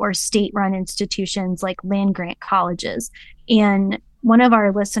colleges or state run institutions like land grant colleges. And one of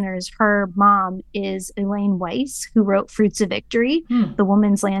our listeners, her mom is Elaine Weiss, who wrote Fruits of Victory, Hmm. the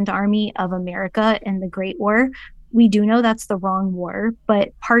Women's Land Army of America in the Great War. We do know that's the wrong war, but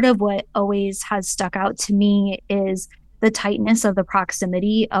part of what always has stuck out to me is the tightness of the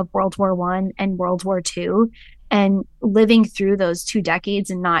proximity of World War One and World War Two, and living through those 2 decades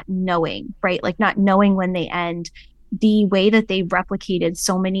and not knowing, right? Like not knowing when they end. the way that they replicated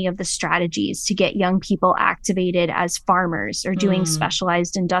so many of the strategies to get young people activated as farmers or doing Mm,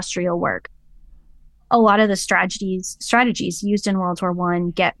 specialized industrial work. A lot of the strategies used in World War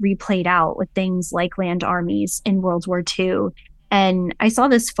One get replayed out with things like land armies in World War Two. And I saw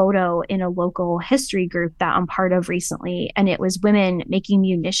this photo in a local history group that I'm part of recently, and it was women making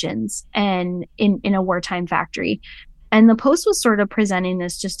munitions and in a wartime factory. And the post was sort of presenting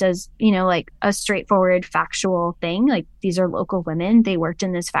this just as, like a straightforward factual thing. Like these are local women, they worked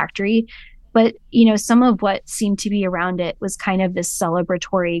in this factory. But, some of what seemed to be around it was kind of this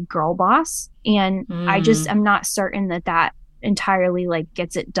celebratory girl boss. And I just mm, am not certain that that entirely like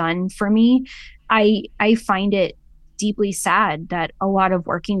gets it done for me. I find it deeply sad that a lot of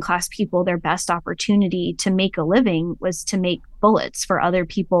working class people, their best opportunity to make a living was to make bullets for other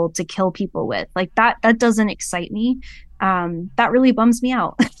people to kill people with. Like that doesn't excite me. That really bums me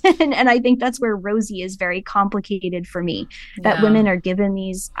out. And I think that's where Rosie is very complicated for me, that yeah. women are given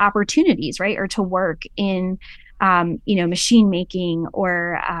these opportunities, right? Or to work in, machine making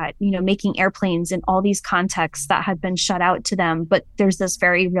or, making airplanes in all these contexts that have been shut out to them. But there's this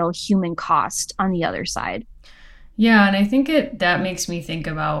very real human cost on the other side. Yeah, and I think that makes me think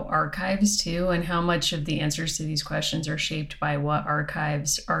about archives too, and how much of the answers to these questions are shaped by what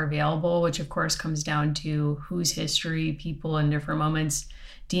archives are available, which of course comes down to whose history people in different moments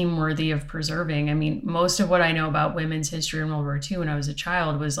deem worthy of preserving. I mean, most of what I know about women's history in World War II when I was a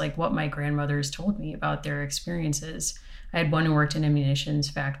child was like what my grandmothers told me about their experiences. I had one who worked in a munitions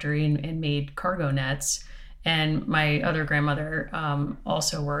factory and made cargo nets, and my other grandmother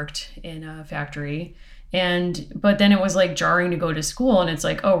also worked in a factory. But then it was like jarring to go to school and it's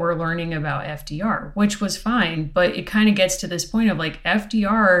like, oh, we're learning about FDR, which was fine. But it kind of gets to this point of like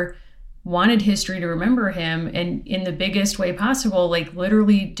FDR wanted history to remember him, and in the biggest way possible, like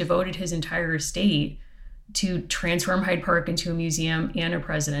literally devoted his entire estate to transform Hyde Park into a museum and a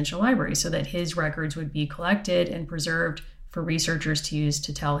presidential library so that his records would be collected and preserved for researchers to use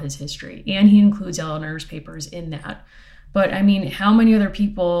to tell his history. And he includes Eleanor's papers in that. But I mean, how many other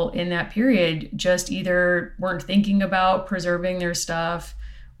people in that period just either weren't thinking about preserving their stuff,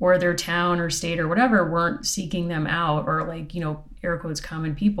 or their town or state or whatever weren't seeking them out, or like, air quotes,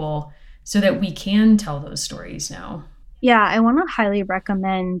 common people, so that we can tell those stories now? Yeah, I want to highly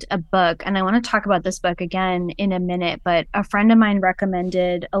recommend a book, and I want to talk about this book again in a minute. But a friend of mine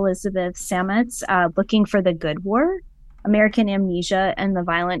recommended Elizabeth Samet's Looking for the Good War, American Amnesia and the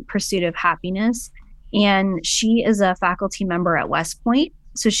Violent Pursuit of Happiness. And she is a faculty member at West Point.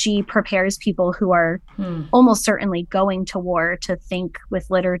 So she prepares people who are Hmm. almost certainly going to war to think with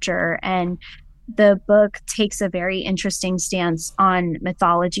literature. And the book takes a very interesting stance on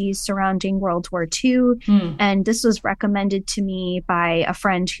mythologies surrounding World War II. Hmm. And this was recommended to me by a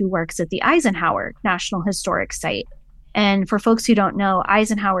friend who works at the Eisenhower National Historic Site. And for folks who don't know,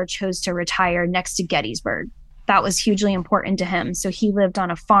 Eisenhower chose to retire next to Gettysburg. That was hugely important to him. So he lived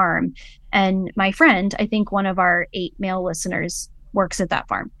on a farm. And my friend, I think one of our 8 male listeners, works at that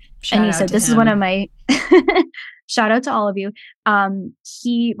farm. And Shout he out said, to this is one of him. my shout out to all of you.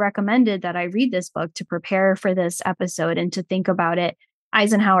 He recommended that I read this book to prepare for this episode and to think about it.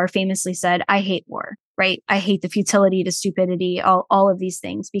 Eisenhower famously said, I hate war, right? I hate the futility, the stupidity, all of these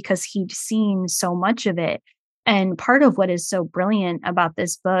things, because he'd seen so much of it. And part of what is so brilliant about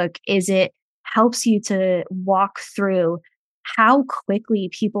this book is it helps you to walk through how quickly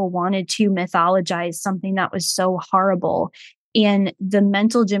people wanted to mythologize something that was so horrible, and the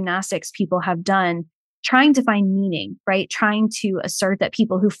mental gymnastics people have done trying to find meaning, right? Trying to assert that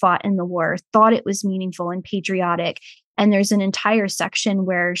people who fought in the war thought it was meaningful and patriotic. And there's an entire section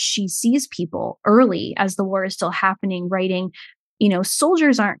where she sees people early as the war is still happening, writing,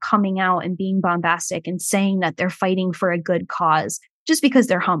 soldiers aren't coming out and being bombastic and saying that they're fighting for a good cause just because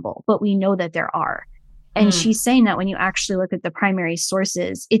they're humble, but we know that there are. And Hmm. she's saying that when you actually look at the primary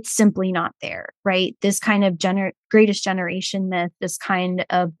sources, it's simply not there, right? This kind of greatest generation myth, this kind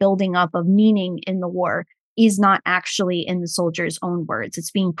of building up of meaning in the war is not actually in the soldiers' own words.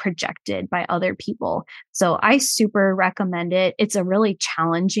 It's being projected by other people. So I super recommend it. It's a really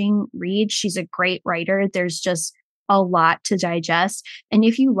challenging read. She's a great writer. There's just a lot to digest. And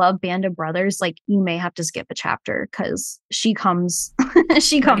if you love Band of Brothers, like you may have to skip a chapter because she comes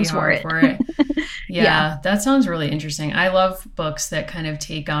she Pretty comes for hard it. for it. Yeah. Yeah, that sounds really interesting. I love books that kind of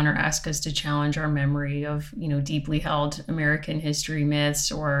take on or ask us to challenge our memory of, deeply held American history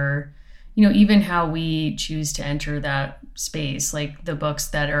myths, or, even how we choose to enter that space, like the books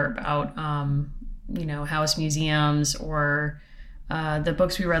that are about, house museums, or the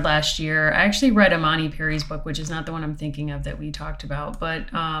books we read last year. I actually read Imani Perry's book, which is not the one I'm thinking of that we talked about, but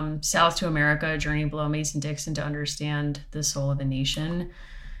South to America, A Journey Below Mason-Dixon to Understand the Soul of a Nation.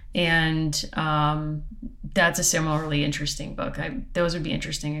 And that's a similarly interesting book. Those would be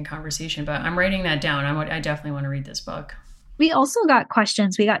interesting in conversation, but I'm writing that down. I definitely want to read this book. We also got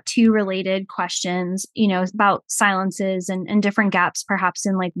questions. We got two related questions, about silences and different gaps, perhaps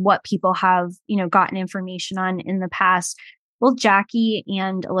in like what people have, gotten information on in the past. Both Jackie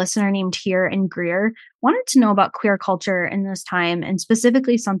and a listener named Here and Greer wanted to know about queer culture in this time, and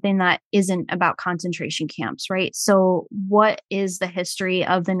specifically something that isn't about concentration camps, right? So what is the history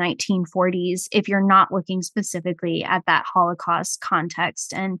of the 1940s if you're not looking specifically at that Holocaust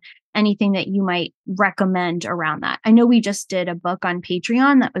context, and anything that you might recommend around that? I know we just did a book on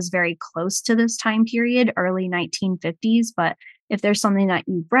Patreon that was very close to this time period, early 1950s, but if there's something that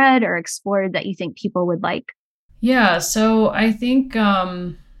you've read or explored that you think people would like. Yeah, so I think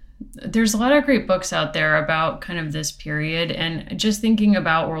there's a lot of great books out there about kind of this period, and just thinking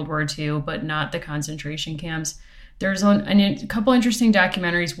about World War II, but not the concentration camps. There's a couple interesting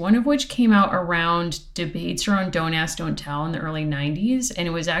documentaries, one of which came out around debates around Don't Ask, Don't Tell in the early 90s. And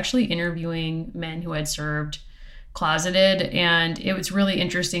it was actually interviewing men who had served closeted. And it was really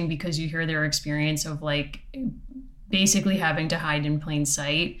interesting because you hear their experience of like basically having to hide in plain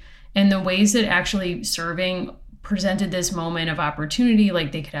sight, and the ways that actually serving presented this moment of opportunity.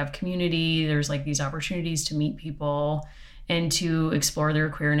 Like they could have community, there's like these opportunities to meet people and to explore their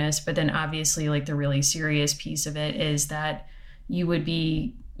queerness. But then obviously like the really serious piece of it is that you would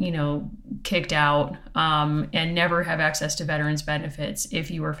be, kicked out and never have access to veterans benefits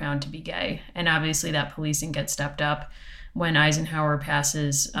if you were found to be gay. And obviously that policing gets stepped up when Eisenhower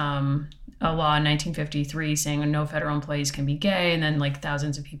passes a law in 1953 saying no federal employees can be gay, and then like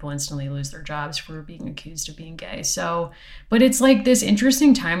thousands of people instantly lose their jobs for being accused of being gay. So, but it's like this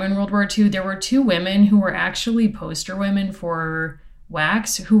interesting time in World War II. There were two women who were actually poster women for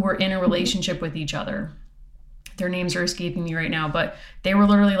Wax who were in a relationship with each other. Their names are escaping me right now, but they were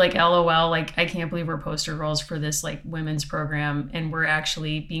literally like, LOL, like, I can't believe we're poster girls for this like women's program, and we're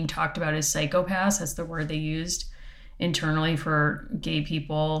actually being talked about as psychopaths. That's the word they used internally for gay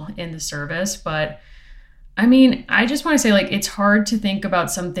people in the service. But I mean, I just want to say, like, it's hard to think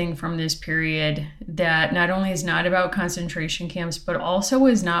about something from this period that not only is not about concentration camps, but also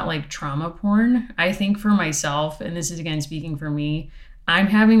is not like trauma porn. I think for myself, and this is again speaking for me, I'm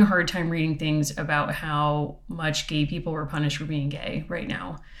having a hard time reading things about how much gay people were punished for being gay right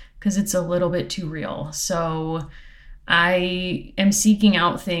now, because it's a little bit too real. So I am seeking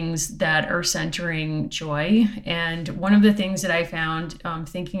out things that are centering joy. And one of the things that I found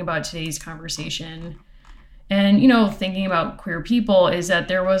thinking about today's conversation and, thinking about queer people is that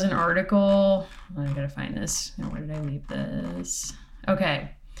there was an article. I gotta find this. Where did I leave this?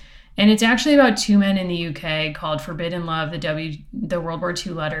 Okay. And it's actually about two men in the UK called Forbidden Love, the World War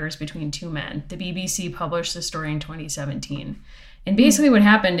II letters between two men. The BBC published the story in 2017. And basically what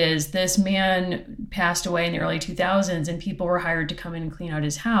happened is this man passed away in the early 2000s, and people were hired to come in and clean out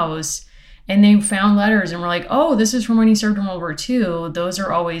his house. And they found letters and were like, oh, this is from when he served in World War II. Those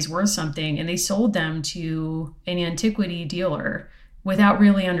are always worth something. And they sold them to an antiquity dealer without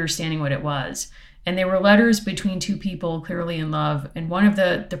really understanding what it was. And they were letters between two people clearly in love. And one of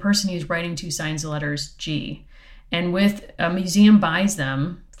the person he's writing to signs the letters G. And with a museum buys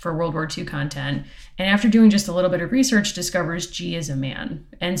them for World War II content. And after doing just a little bit of research, discovers G is a man.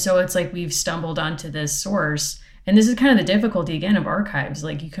 And so it's like we've stumbled onto this source. And this is kind of the difficulty, again, of archives.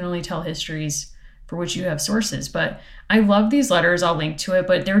 Like you can only tell histories for which you have sources. But I love these letters. I'll link to it.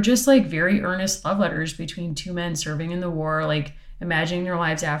 But they're just like very earnest love letters between two men serving in the war, like imagining their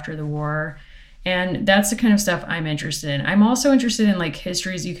lives after the war. And that's the kind of stuff I'm interested in. I'm also interested in like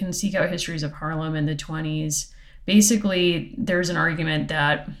histories. You can seek out histories of Harlem in the 20s. Basically, there's an argument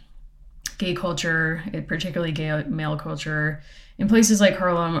that gay culture, particularly gay male culture, in places like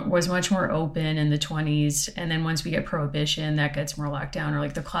Harlem was much more open in the 20s. And then once we get prohibition, that gets more locked down, or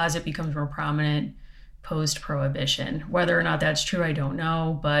like the closet becomes more prominent post-prohibition. Whether or not that's true, I don't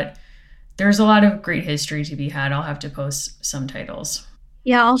know. But there's a lot of great history to be had. I'll have to post some titles.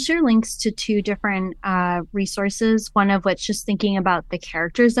 Yeah, I'll share links to two different resources, one of which just thinking about the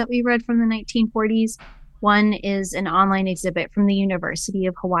characters that we read from the 1940s. One is an online exhibit from the University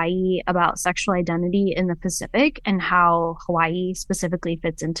of Hawaii about sexual identity in the Pacific and how Hawaii specifically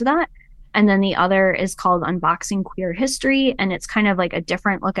fits into that. And then the other is called Unboxing Queer History. And it's kind of like a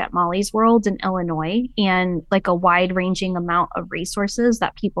different look at Molly's World in Illinois, and like a wide ranging amount of resources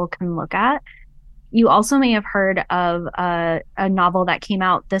that people can look at. You also may have heard of a novel that came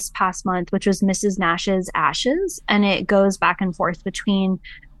out this past month, which was Mrs. Nash's Ashes. And it goes back and forth between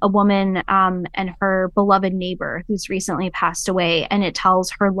a woman and her beloved neighbor who's recently passed away. And it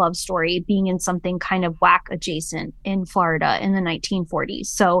tells her love story being in something kind of whack adjacent in Florida in the 1940s.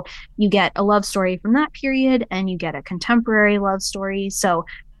 So you get a love story from that period and you get a contemporary love story. So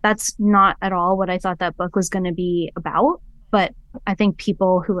that's not at all what I thought that book was going to be about. But I think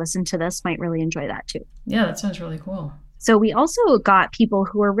people who listen to this might really enjoy that too. Yeah, that sounds really cool. So we also got people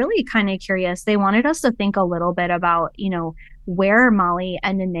who were really kind of curious. They wanted us to think a little bit about, where Molly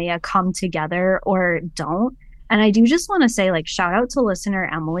and Nenea come together or don't. And I do just want to say, like, shout out to listener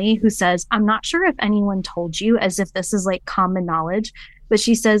Emily, who says, I'm not sure if anyone told you, as if this is like common knowledge, but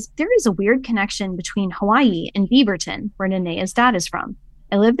she says there is a weird connection between Hawaii and Beaverton, where Nenea's dad is from.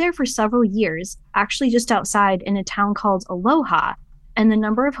 I lived there for several years, actually just outside in a town called Aloha, and the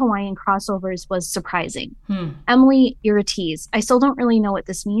number of Hawaiian crossovers was surprising. Emily, you're a tease. I still don't really know what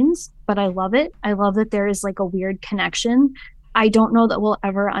this means, but I love it. I love that there is like a weird connection. I don't know that we'll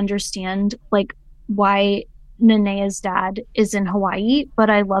ever understand like why Nenea's dad is in Hawaii, but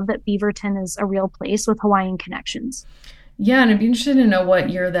I love that Beaverton is a real place with Hawaiian connections. Yeah, and I'd be interested to know what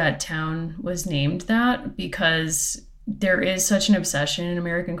year that town was named that, because there is such an obsession in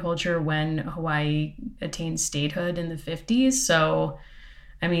American culture when Hawaii attained statehood in the 50s. So,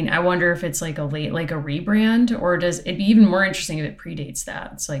 I mean, I wonder if it's like a rebrand, or does it be even more interesting if it predates that?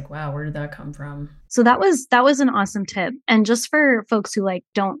 It's like, wow, where did that come from? So that was an awesome tip. And just for folks who like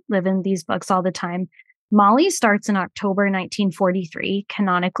don't live in these books all the time, Molly starts in October 1943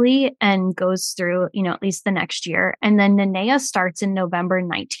 canonically and goes through, at least the next year. And then Nenea starts in November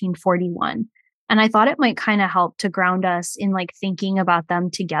 1941. And I thought it might kind of help to ground us in like thinking about them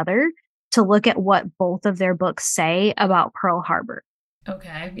together to look at what both of their books say about Pearl Harbor.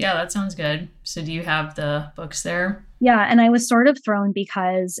 Okay. Yeah, that sounds good. So do you have the books there? Yeah. And I was sort of thrown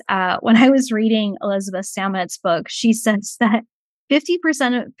because when I was reading Elizabeth Stamets' book, she says that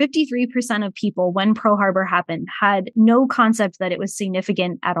 53% of people when Pearl Harbor happened had no concept that it was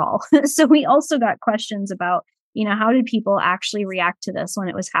significant at all. So we also got questions about, how did people actually react to this when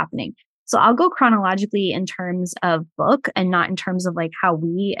it was happening? So I'll go chronologically in terms of book and not in terms of like how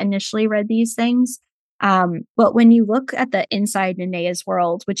we initially read these things. But when you look at the Inside Nenea's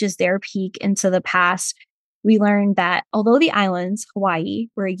World, which is their peek into the past, we learned that although the islands, Hawaii,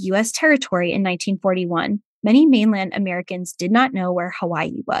 were a U.S. territory in 1941, many mainland Americans did not know where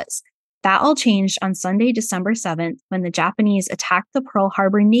Hawaii was. That all changed on Sunday, December 7th, when the Japanese attacked the Pearl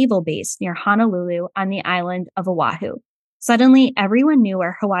Harbor Naval Base near Honolulu on the island of Oahu. Suddenly, everyone knew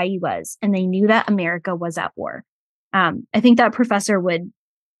where Hawaii was, and they knew that America was at war. I think that professor would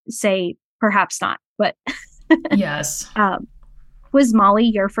say perhaps not, but yes. Was Molly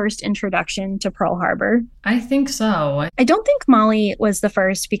your first introduction to Pearl Harbor? I think so. I don't think Molly was the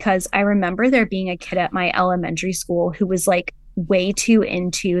first, because I remember there being a kid at my elementary school who was like way too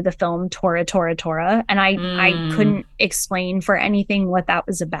into the film Tora Tora Tora, and I couldn't explain for anything what that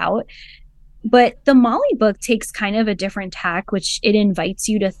was about. But the Molly book takes kind of a different tack, which it invites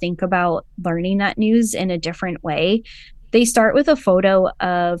you to think about learning that news in a different way. They start with a photo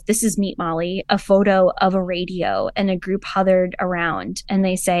of, this is Meet Molly, a photo of a radio and a group huddled around. And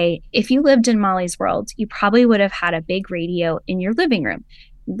they say, if you lived in Molly's world, you probably would have had a big radio in your living room.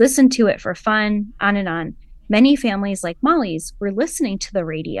 Listen to it for fun, on and on. Many families like Molly's were listening to the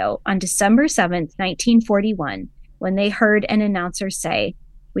radio on December 7th, 1941, when they heard an announcer say,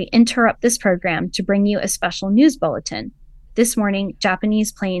 we interrupt this program to bring you a special news bulletin. This morning,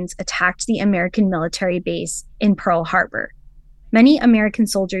 Japanese planes attacked the American military base in Pearl Harbor. Many American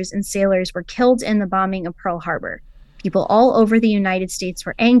soldiers and sailors were killed in the bombing of Pearl Harbor. People all over the United States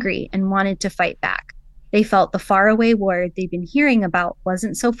were angry and wanted to fight back. They felt the faraway war they'd been hearing about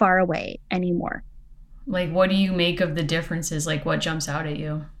wasn't so far away anymore. Like, what do you make of the differences? Like, what jumps out at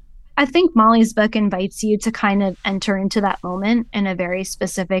you? I think Molly's book invites you to kind of enter into that moment in a very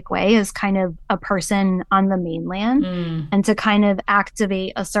specific way as kind of a person on the mainland and to kind of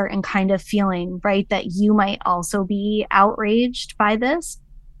activate a certain kind of feeling, right? That you might also be outraged by this.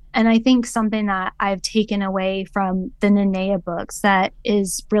 And I think something that I've taken away from the Nenea books that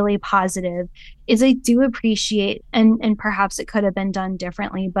is really positive is I do appreciate, and perhaps it could have been done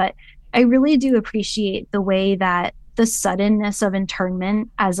differently, but I really do appreciate the way that the suddenness of internment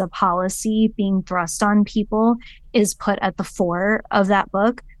as a policy being thrust on people is put at the fore of that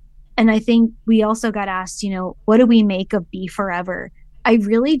book. And I think we also got asked, what do we make of Be Forever? I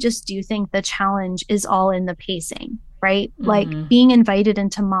really just do think the challenge is all in the pacing, right? Like being invited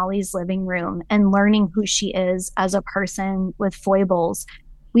into Molly's living room and learning who she is as a person with foibles.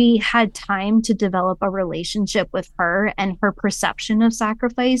 we had time to develop a relationship with her and her perception of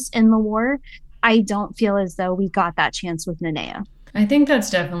sacrifice in the war. I don't feel as though we got that chance with Nanea. I think that's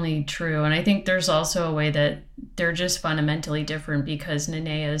definitely true. And I think there's also a way that they're just fundamentally different because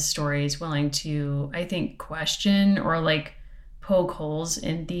Nanea's story is willing to, I think, question or like poke holes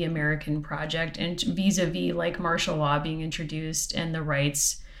in the American project and vis-a-vis like martial law being introduced and the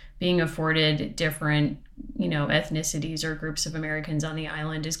rights being afforded different, ethnicities or groups of Americans on the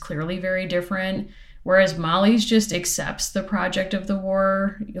island is clearly very different. Whereas Molly's just accepts the project of the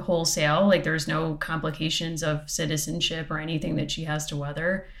war wholesale. Like there's no complications of citizenship or anything that she has to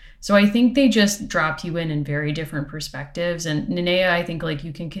weather. So I think they just dropped you in very different perspectives. And Nanea, I think like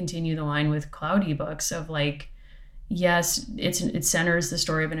you can continue the line with Cloudy books of like, yes, it centers the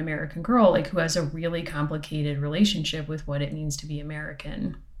story of an American girl like who has a really complicated relationship with what it means to be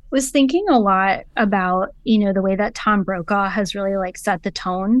American. Was thinking a lot about, the way that Tom Brokaw has really like set the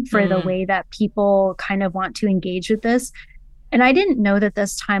tone for the way that people kind of want to engage with this. And I didn't know that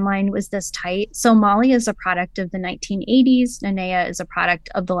this timeline was this tight. So Molly is a product of the 1980s. Nanea is a product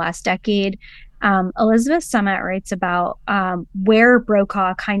of the last decade. Elizabeth Summit writes about where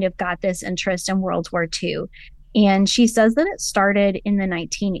Brokaw kind of got this interest in World War II. And she says that it started in the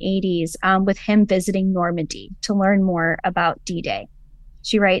 1980s with him visiting Normandy to learn more about D-Day.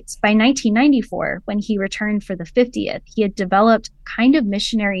 She writes, by 1994, when he returned for the 50th, he had developed kind of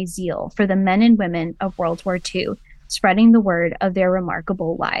missionary zeal for the men and women of World War II, spreading the word of their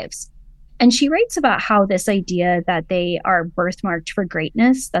remarkable lives. And she writes about how this idea that they are birthmarked for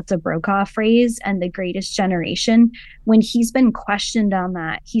greatness, that's a Brokaw phrase, and the greatest generation, when he's been questioned on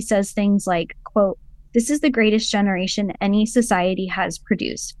that, he says things like, quote, this is the greatest generation any society has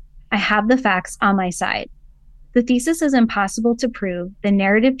produced. I have the facts on my side. The thesis is impossible to prove, the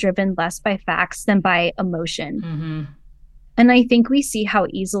narrative driven less by facts than by emotion. Mm-hmm. And I think we see how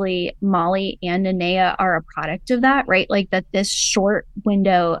easily Molly and Nanea are a product of that, right? Like that this short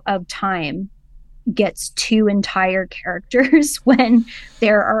window of time gets two entire characters when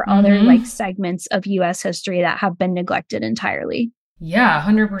there are other like segments of US history that have been neglected entirely. Yeah,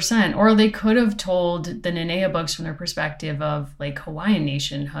 100%. Or they could have told the Nanea books from their perspective of like Hawaiian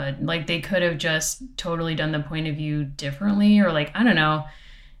nationhood. Like they could have just totally done the point of view differently or like, I don't know.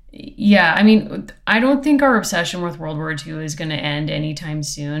 Yeah, I mean, I don't think our obsession with World War II is going to end anytime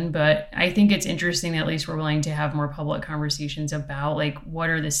soon, but I think it's interesting that at least we're willing to have more public conversations about like what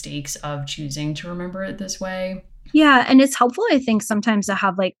are the stakes of choosing to remember it this way. Yeah. And it's helpful, I think, sometimes to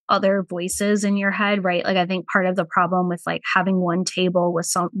have like other voices in your head, right? Like, I think part of the problem with like having one table with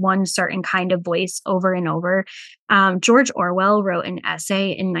one certain kind of voice over and over. George Orwell wrote an essay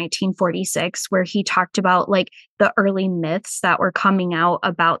in 1946 where he talked about like the early myths that were coming out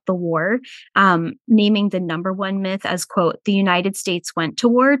about the war, naming the number one myth as, quote, the United States went to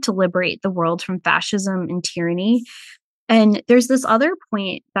war to liberate the world from fascism and tyranny. And there's this other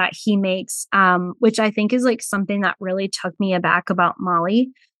point that he makes, which I think is like something that really took me aback about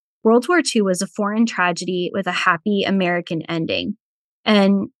Molly. World War II was a foreign tragedy with a happy American ending.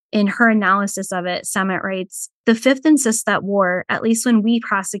 And in her analysis of it, Summit writes, the Fifth insists that war, at least when we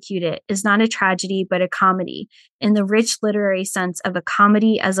prosecute it, is not a tragedy, but a comedy, in the rich literary sense of a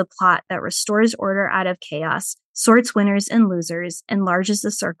comedy as a plot that restores order out of chaos, sorts winners and losers, enlarges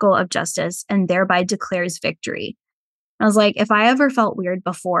the circle of justice, and thereby declares victory. I was like, if I ever felt weird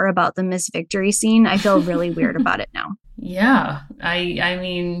before about the Miss Victory scene, I feel really weird about it now. Yeah, I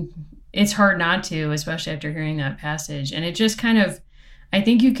mean, it's hard not to, especially after hearing that passage. And it just kind of, I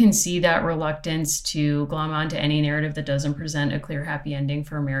think you can see that reluctance to glom onto any narrative that doesn't present a clear, happy ending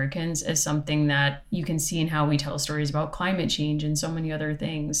for Americans as something that you can see in how we tell stories about climate change and so many other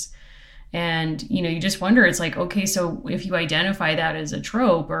things. And, you just wonder, it's like, okay, so if you identify that as a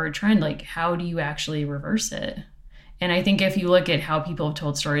trope or a trend, like, how do you actually reverse it? And I think if you look at how people have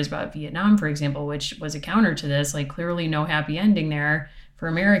told stories about Vietnam, for example, which was a counter to this, like clearly no happy ending there for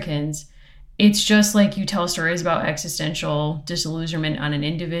Americans. It's just like you tell stories about existential disillusionment on an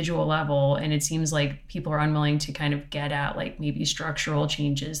individual level. And it seems like people are unwilling to kind of get at like maybe structural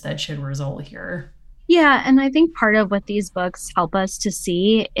changes that should result here. Yeah. And I think part of what these books help us to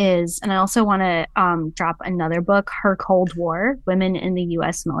see is, and I also want to drop another book, Her Cold War, Women in the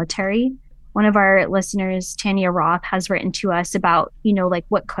U.S. Military. One of our listeners, Tanya Roth, has written to us about, like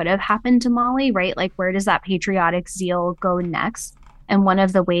what could have happened to Molly, right? Like, where does that patriotic zeal go next? And one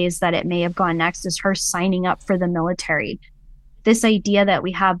of the ways that it may have gone next is her signing up for the military. This idea that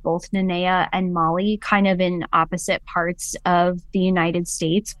we have both Nanea and Molly kind of in opposite parts of the United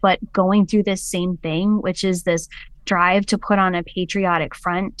States, but going through this same thing, which is this drive to put on a patriotic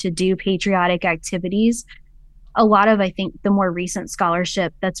front, to do patriotic activities. a lot of, I think, the more recent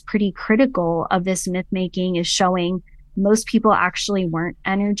scholarship that's pretty critical of this myth making is showing most people actually weren't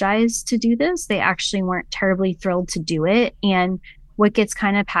energized to do this. They actually weren't terribly thrilled to do it. And what gets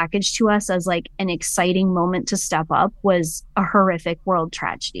kind of packaged to us as like an exciting moment to step up was a horrific world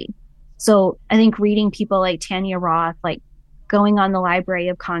tragedy. So I think reading people like Tanya Roth, like going on the Library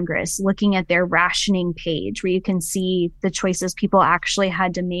of Congress, looking at their rationing page where you can see the choices people actually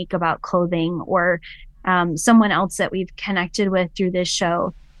had to make about clothing, or someone else that we've connected with through this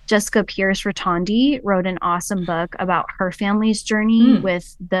show, Jessica Pierce Rotondi, wrote an awesome book about her family's journey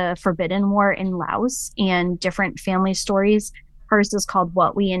with the Forbidden War in Laos and different family stories. Hers is called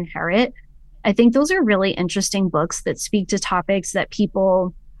What We Inherit. I think those are really interesting books that speak to topics that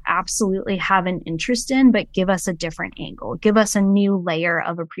people absolutely have an interest in, but give us a different angle, give us a new layer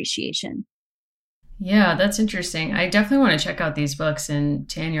of appreciation. Yeah, that's interesting. I definitely want to check out these books and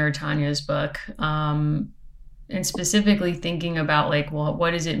Tanya or Tanya's book. And specifically thinking about like, well,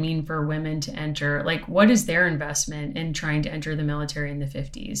 what does it mean for women to enter? Like, what is their investment in trying to enter the military in the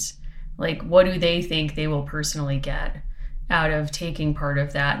 50s? Like, what do they think they will personally get out of taking part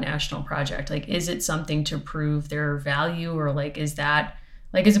of that national project? Like, is it something to prove their value, or like, is that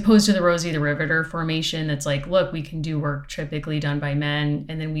like, as opposed to the Rosie the Riveter formation that's like, look, we can do work typically done by men,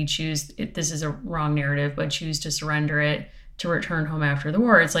 and then we choose, this is a wrong narrative, but choose to surrender it to return home after the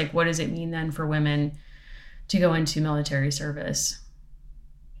war. It's like, what does it mean then for women to go into military service?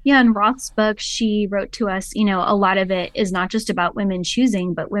 Yeah, in Roth's book, she wrote to us, a lot of it is not just about women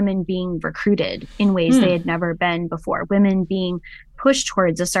choosing, but women being recruited in ways they had never been before, women being pushed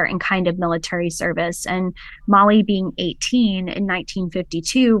towards a certain kind of military service. And Molly being 18 in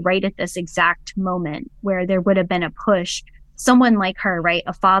 1952, right at this exact moment where there would have been a push, someone like her, right,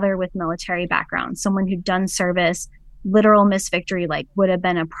 a father with military background, someone who'd done service, literal Miss Victory, like would have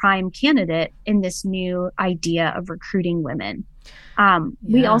been a prime candidate in this new idea of recruiting women.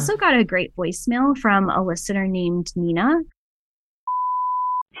 We also got a great voicemail from a listener named Nina.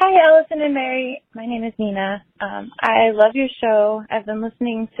 Hi, Allison and Mary. My name is Nina. I love your show. I've been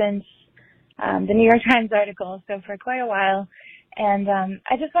listening since the New York Times article, so for quite a while. And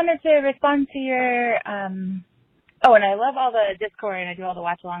I just wanted to respond to your, and I love all the Discord, and I do all the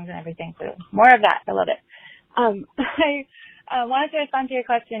watch-alongs and everything, so more of that. I love it. I wanted to respond to your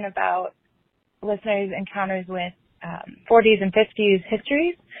question about listeners' encounters with 40s and 50s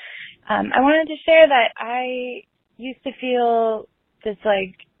histories. I wanted to share that I used to feel this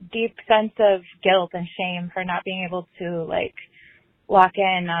like deep sense of guilt and shame for not being able to like lock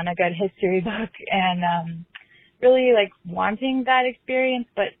in on a good history book, and really like wanting that experience,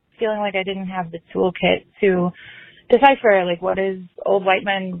 but feeling like I didn't have the toolkit to decipher like what is old white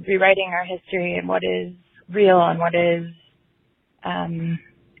men rewriting our history and what is real and what is going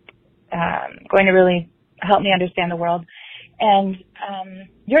to really help me understand the world. And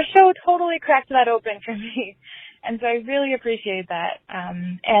your show totally cracked that open for me. And so I really appreciate that.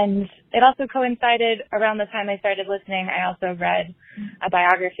 And it also coincided around the time I started listening. I also read a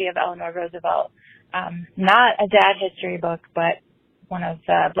biography of Eleanor Roosevelt, not a dad history book, but one of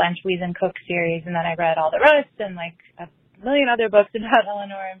Blanche Wiesen-Cook series. And then I read all the rest and like a million other books about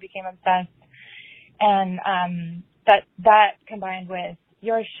Eleanor and became obsessed. And that combined with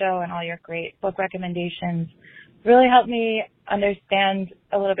your show and all your great book recommendations really helped me understand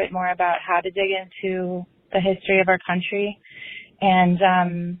a little bit more about how to dig into the history of our country. And,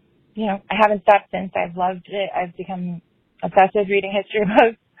 I haven't stopped since. I've loved it. I've become obsessed with reading history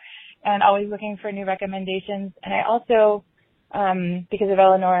books and always looking for new recommendations. And I also, because of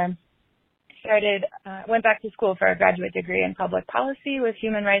Eleanor, went back to school for a graduate degree in public policy with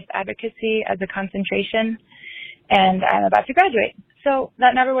human rights advocacy as a concentration. And I'm about to graduate. So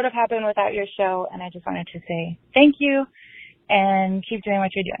that never would have happened without your show. And I just wanted to say thank you and keep doing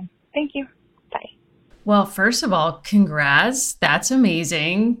what you're doing. Thank you. Bye. Well, first of all, congrats. That's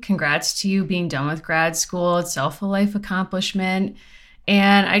amazing. Congrats to you being done with grad school. Itself a life accomplishment.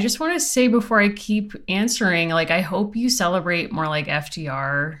 And I just want to say before I keep answering, like, I hope you celebrate more like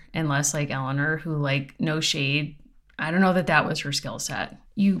FDR and less like Eleanor, who, like, no shade, I don't know that was her skill set.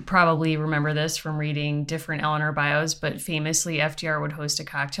 You probably remember this from reading different Eleanor bios, but famously FDR would host a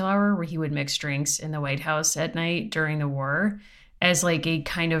cocktail hour where he would mix drinks in the White House at night during the war as like a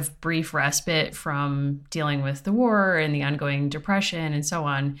kind of brief respite from dealing with the war and the ongoing depression and so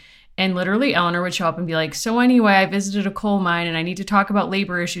on. And literally Eleanor would show up and be like, so anyway, I visited a coal mine and I need to talk about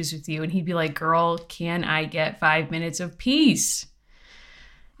labor issues with you. And he'd be like, girl, can I get 5 minutes of peace?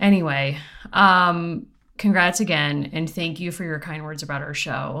 Anyway, congrats again. And thank you for your kind words about our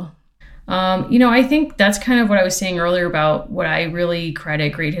show. I think that's kind of what I was saying earlier about what I really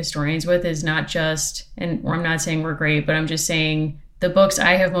credit great historians with is not just, and I'm not saying we're great, but I'm just saying the books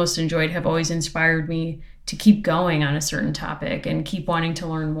I have most enjoyed have always inspired me to keep going on a certain topic and keep wanting to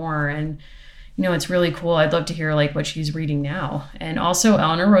learn more. And, it's really cool. I'd love to hear like what she's reading now. And also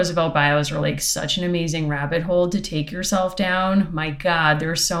Eleanor Roosevelt bios are like such an amazing rabbit hole to take yourself down. My God,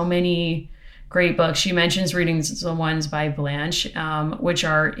 there's so many great books. She mentions reading the ones by Blanche, which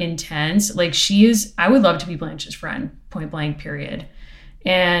are intense. Like I would love to be Blanche's friend, point blank, period.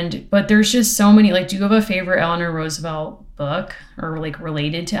 But there's just so many, like, do you have a favorite Eleanor Roosevelt book or like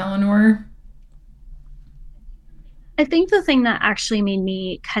related to Eleanor? I think the thing that actually made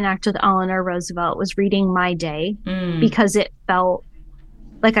me connect with Eleanor Roosevelt was reading My Day because it felt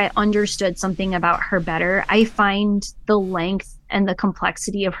like I understood something about her better. I find the length and the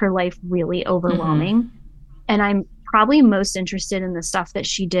complexity of her life really overwhelming. And I'm probably most interested in the stuff that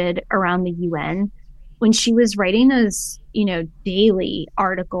she did around the UN. When she was writing those, daily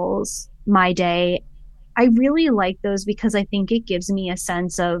articles, My Day, I really like those because I think it gives me a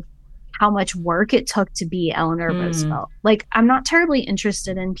sense of how much work it took to be Eleanor Roosevelt. Like, I'm not terribly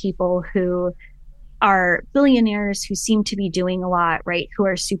interested in people who are billionaires who seem to be doing a lot, right? Who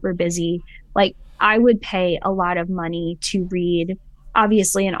are super busy. Like, I would pay a lot of money to read,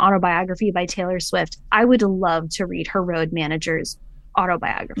 obviously, an autobiography by Taylor Swift. I would love to read her road manager's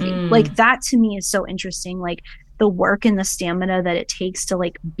autobiography. Like, that to me is so interesting. Like, the work and the stamina that it takes to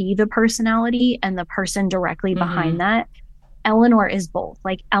like be the personality and the person directly behind that. Eleanor is both.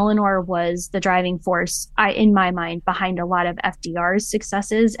 Like, Eleanor was the driving force, in my mind, behind a lot of FDR's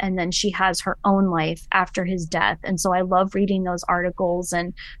successes. And then she has her own life after his death. And so I love reading those articles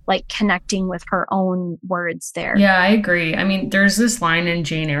and like connecting with her own words there. Yeah, I agree. I mean, there's this line in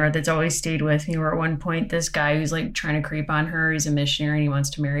Jane Eyre that's always stayed with me where at one point this guy who's like trying to creep on her, he's a missionary and he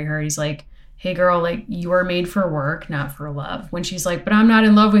wants to marry her. He's like, hey girl, like, you are made for work, not for love. When she's like, but I'm not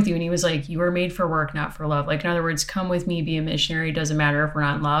in love with you. And he was like, you are made for work, not for love. Like, in other words, come with me, be a missionary. Doesn't matter if we're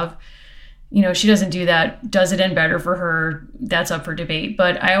not in love. She doesn't do that. Does it end better for her? That's up for debate.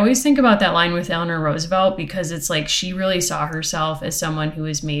 But I always think about that line with Eleanor Roosevelt because it's like she really saw herself as someone who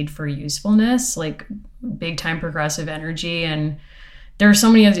was made for usefulness, like big time progressive energy. And there are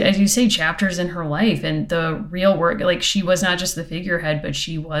so many, as you say, chapters in her life and the real work. Like, she was not just the figurehead, but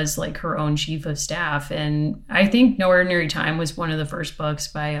she was like her own chief of staff. And I think No Ordinary Time was one of the first books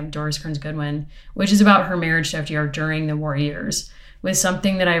by Doris Kearns Goodwin, which is about her marriage to FDR during the war years, was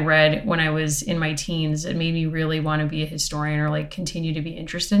something that I read when I was in my teens. It made me really want to be a historian or like continue to be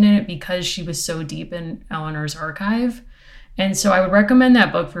interested in it because she was so deep in Eleanor's archive. And so I would recommend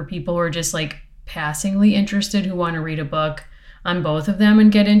that book for people who are just like passingly interested, who want to read a book on both of them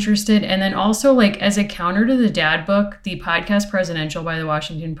and get interested. And then also, like, as a counter to the dad book, the podcast Presidential by the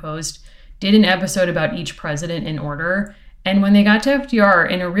Washington Post did an episode about each president in order. And when they got to FDR,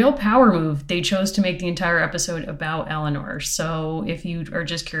 in a real power move, they chose to make the entire episode about Eleanor. So if you are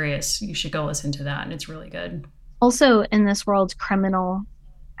just curious, you should go listen to that. And it's really good. Also, In This World, Criminal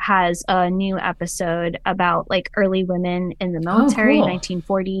has a new episode about like early women in the military,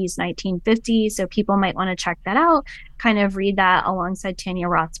 1940s, 1950s. So people might want to check that out, kind of read that alongside Tanya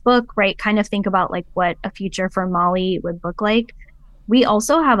Roth's book, right? Kind of think about like what a future for Molly would look like. We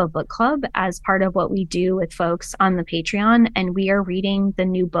also have a book club as part of what we do with folks on the Patreon. And we are reading the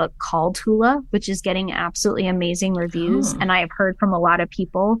new book called Hula, which is getting absolutely amazing reviews. And I have heard from a lot of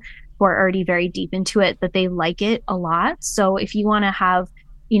people who are already very deep into it that they like it a lot. So if you want to have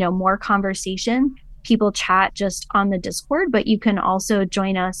more conversation, people chat just on the Discord, but you can also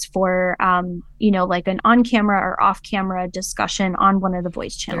join us for, like an on-camera or off-camera discussion on one of the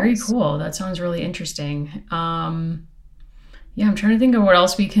voice channels. Very cool. That sounds really interesting. Yeah, I'm trying to think of what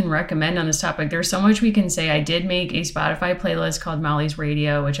else we can recommend on this topic. There's so much we can say. I did make a Spotify playlist called Molly's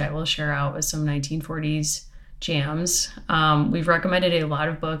Radio, which I will share out with some 1940s jams. We've recommended a lot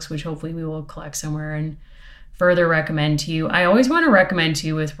of books, which hopefully we will collect somewhere and further recommend to you. I always want to recommend to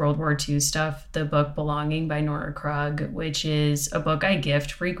you with World War II stuff, the book Belonging by Nora Krug, which is a book I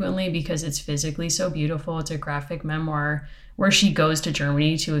gift frequently because it's physically so beautiful. It's a graphic memoir where she goes to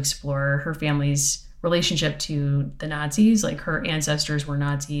Germany to explore her family's relationship to the Nazis. Like, her ancestors were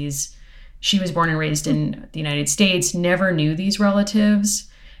Nazis. She was born and raised in the United States, never knew these relatives.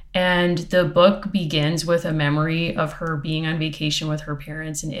 And the book begins with a memory of her being on vacation with her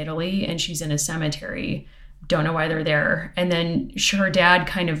parents in Italy, and she's in a cemetery. Don't know why they're there. And then her dad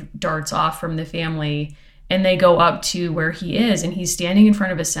kind of darts off from the family and they go up to where he is, and he's standing in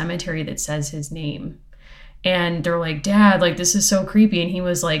front of a cemetery that says his name. And they're like, Dad, like, this is so creepy. And he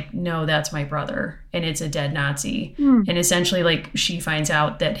was like, no, that's my brother. And it's a dead Nazi. And essentially, like, she finds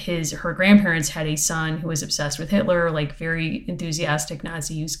out that her grandparents had a son who was obsessed with Hitler, like, very enthusiastic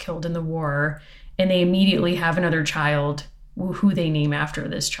Nazi who's killed in the war. And they immediately have another child who they name after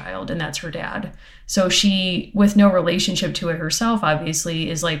this child. And that's her dad. So she, with no relationship to it herself, obviously,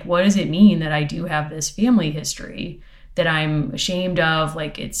 is like, what does it mean that I do have this family history that I'm ashamed of?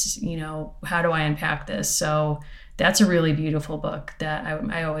 Like, it's, how do I unpack this? So that's a really beautiful book that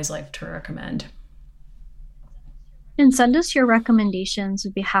I always like to recommend. And send us your recommendations.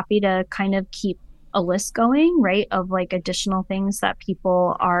 We'd be happy to kind of keep a list going, right? Of like additional things that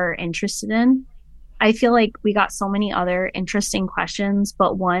people are interested in. I feel like we got so many other interesting questions,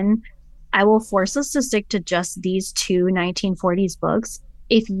 but one, I will force us to stick to just these two 1940s books.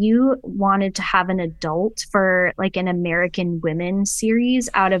 If you wanted to have an adult for like an American Women series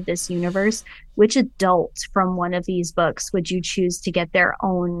out of this universe, which adult from one of these books would you choose to get their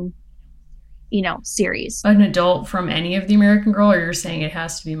own, series? An adult from any of the American Girl, or you're saying it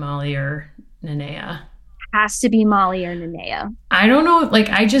has to be Molly or Nanea? Has to be Molly or Nanea. I don't know. Like,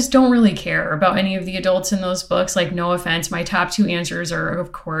 I just don't really care about any of the adults in those books. Like, no offense. My top two answers are,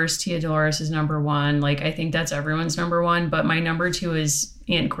 of course, Tia Dolores is number one. Like, I think that's everyone's number one. But my number two is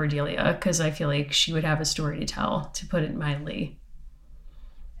Aunt Cordelia, because I feel like she would have a story to tell, to put it mildly.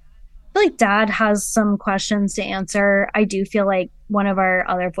 I feel like Dad has some questions to answer. I do feel like one of our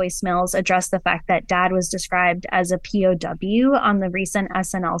other voicemails addressed the fact that Dad was described as a POW on the recent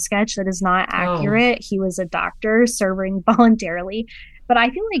SNL sketch. That is not accurate. He was a doctor serving voluntarily. But I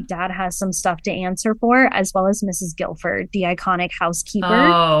feel like Dad has some stuff to answer for, as well as Mrs. Guilford, the iconic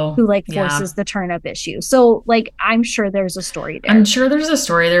housekeeper who forces the turnip issue. So like, I'm sure there's a story there. I'm sure there's a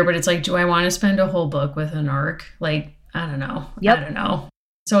story there, but it's like, do I want to spend a whole book with an arc? Like, I don't know. Yep. I don't know.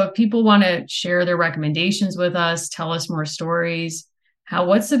 So if people want to share their recommendations with us, tell us more stories,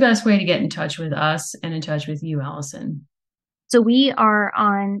 what's the best way to get in touch with us and in touch with you, Allison? So we are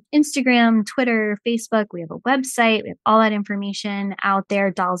on Instagram, Twitter, Facebook. We have a website. We have all that information out there,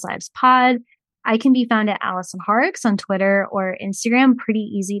 Dolls Lives Pod. I can be found at Allison Horrocks on Twitter or Instagram. Pretty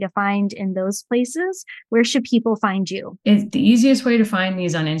easy to find in those places. Where should people find you? The easiest way to find me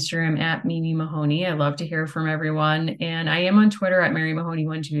is on Instagram at Mimi Mahoney. I love to hear from everyone. And I am on Twitter at Mary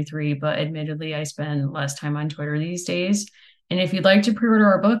Mahoney123, but admittedly, I spend less time on Twitter these days. And if you'd like to pre-order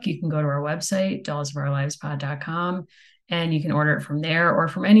our book, you can go to our website, dollsofourlivespod.com, and you can order it from there or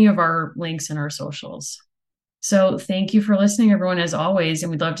from any of our links in our socials. So thank you for listening, everyone, as always.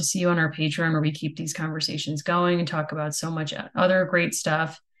 And we'd love to see you on our Patreon, where we keep these conversations going and talk about so much other great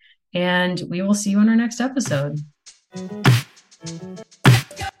stuff. And we will see you on our next episode.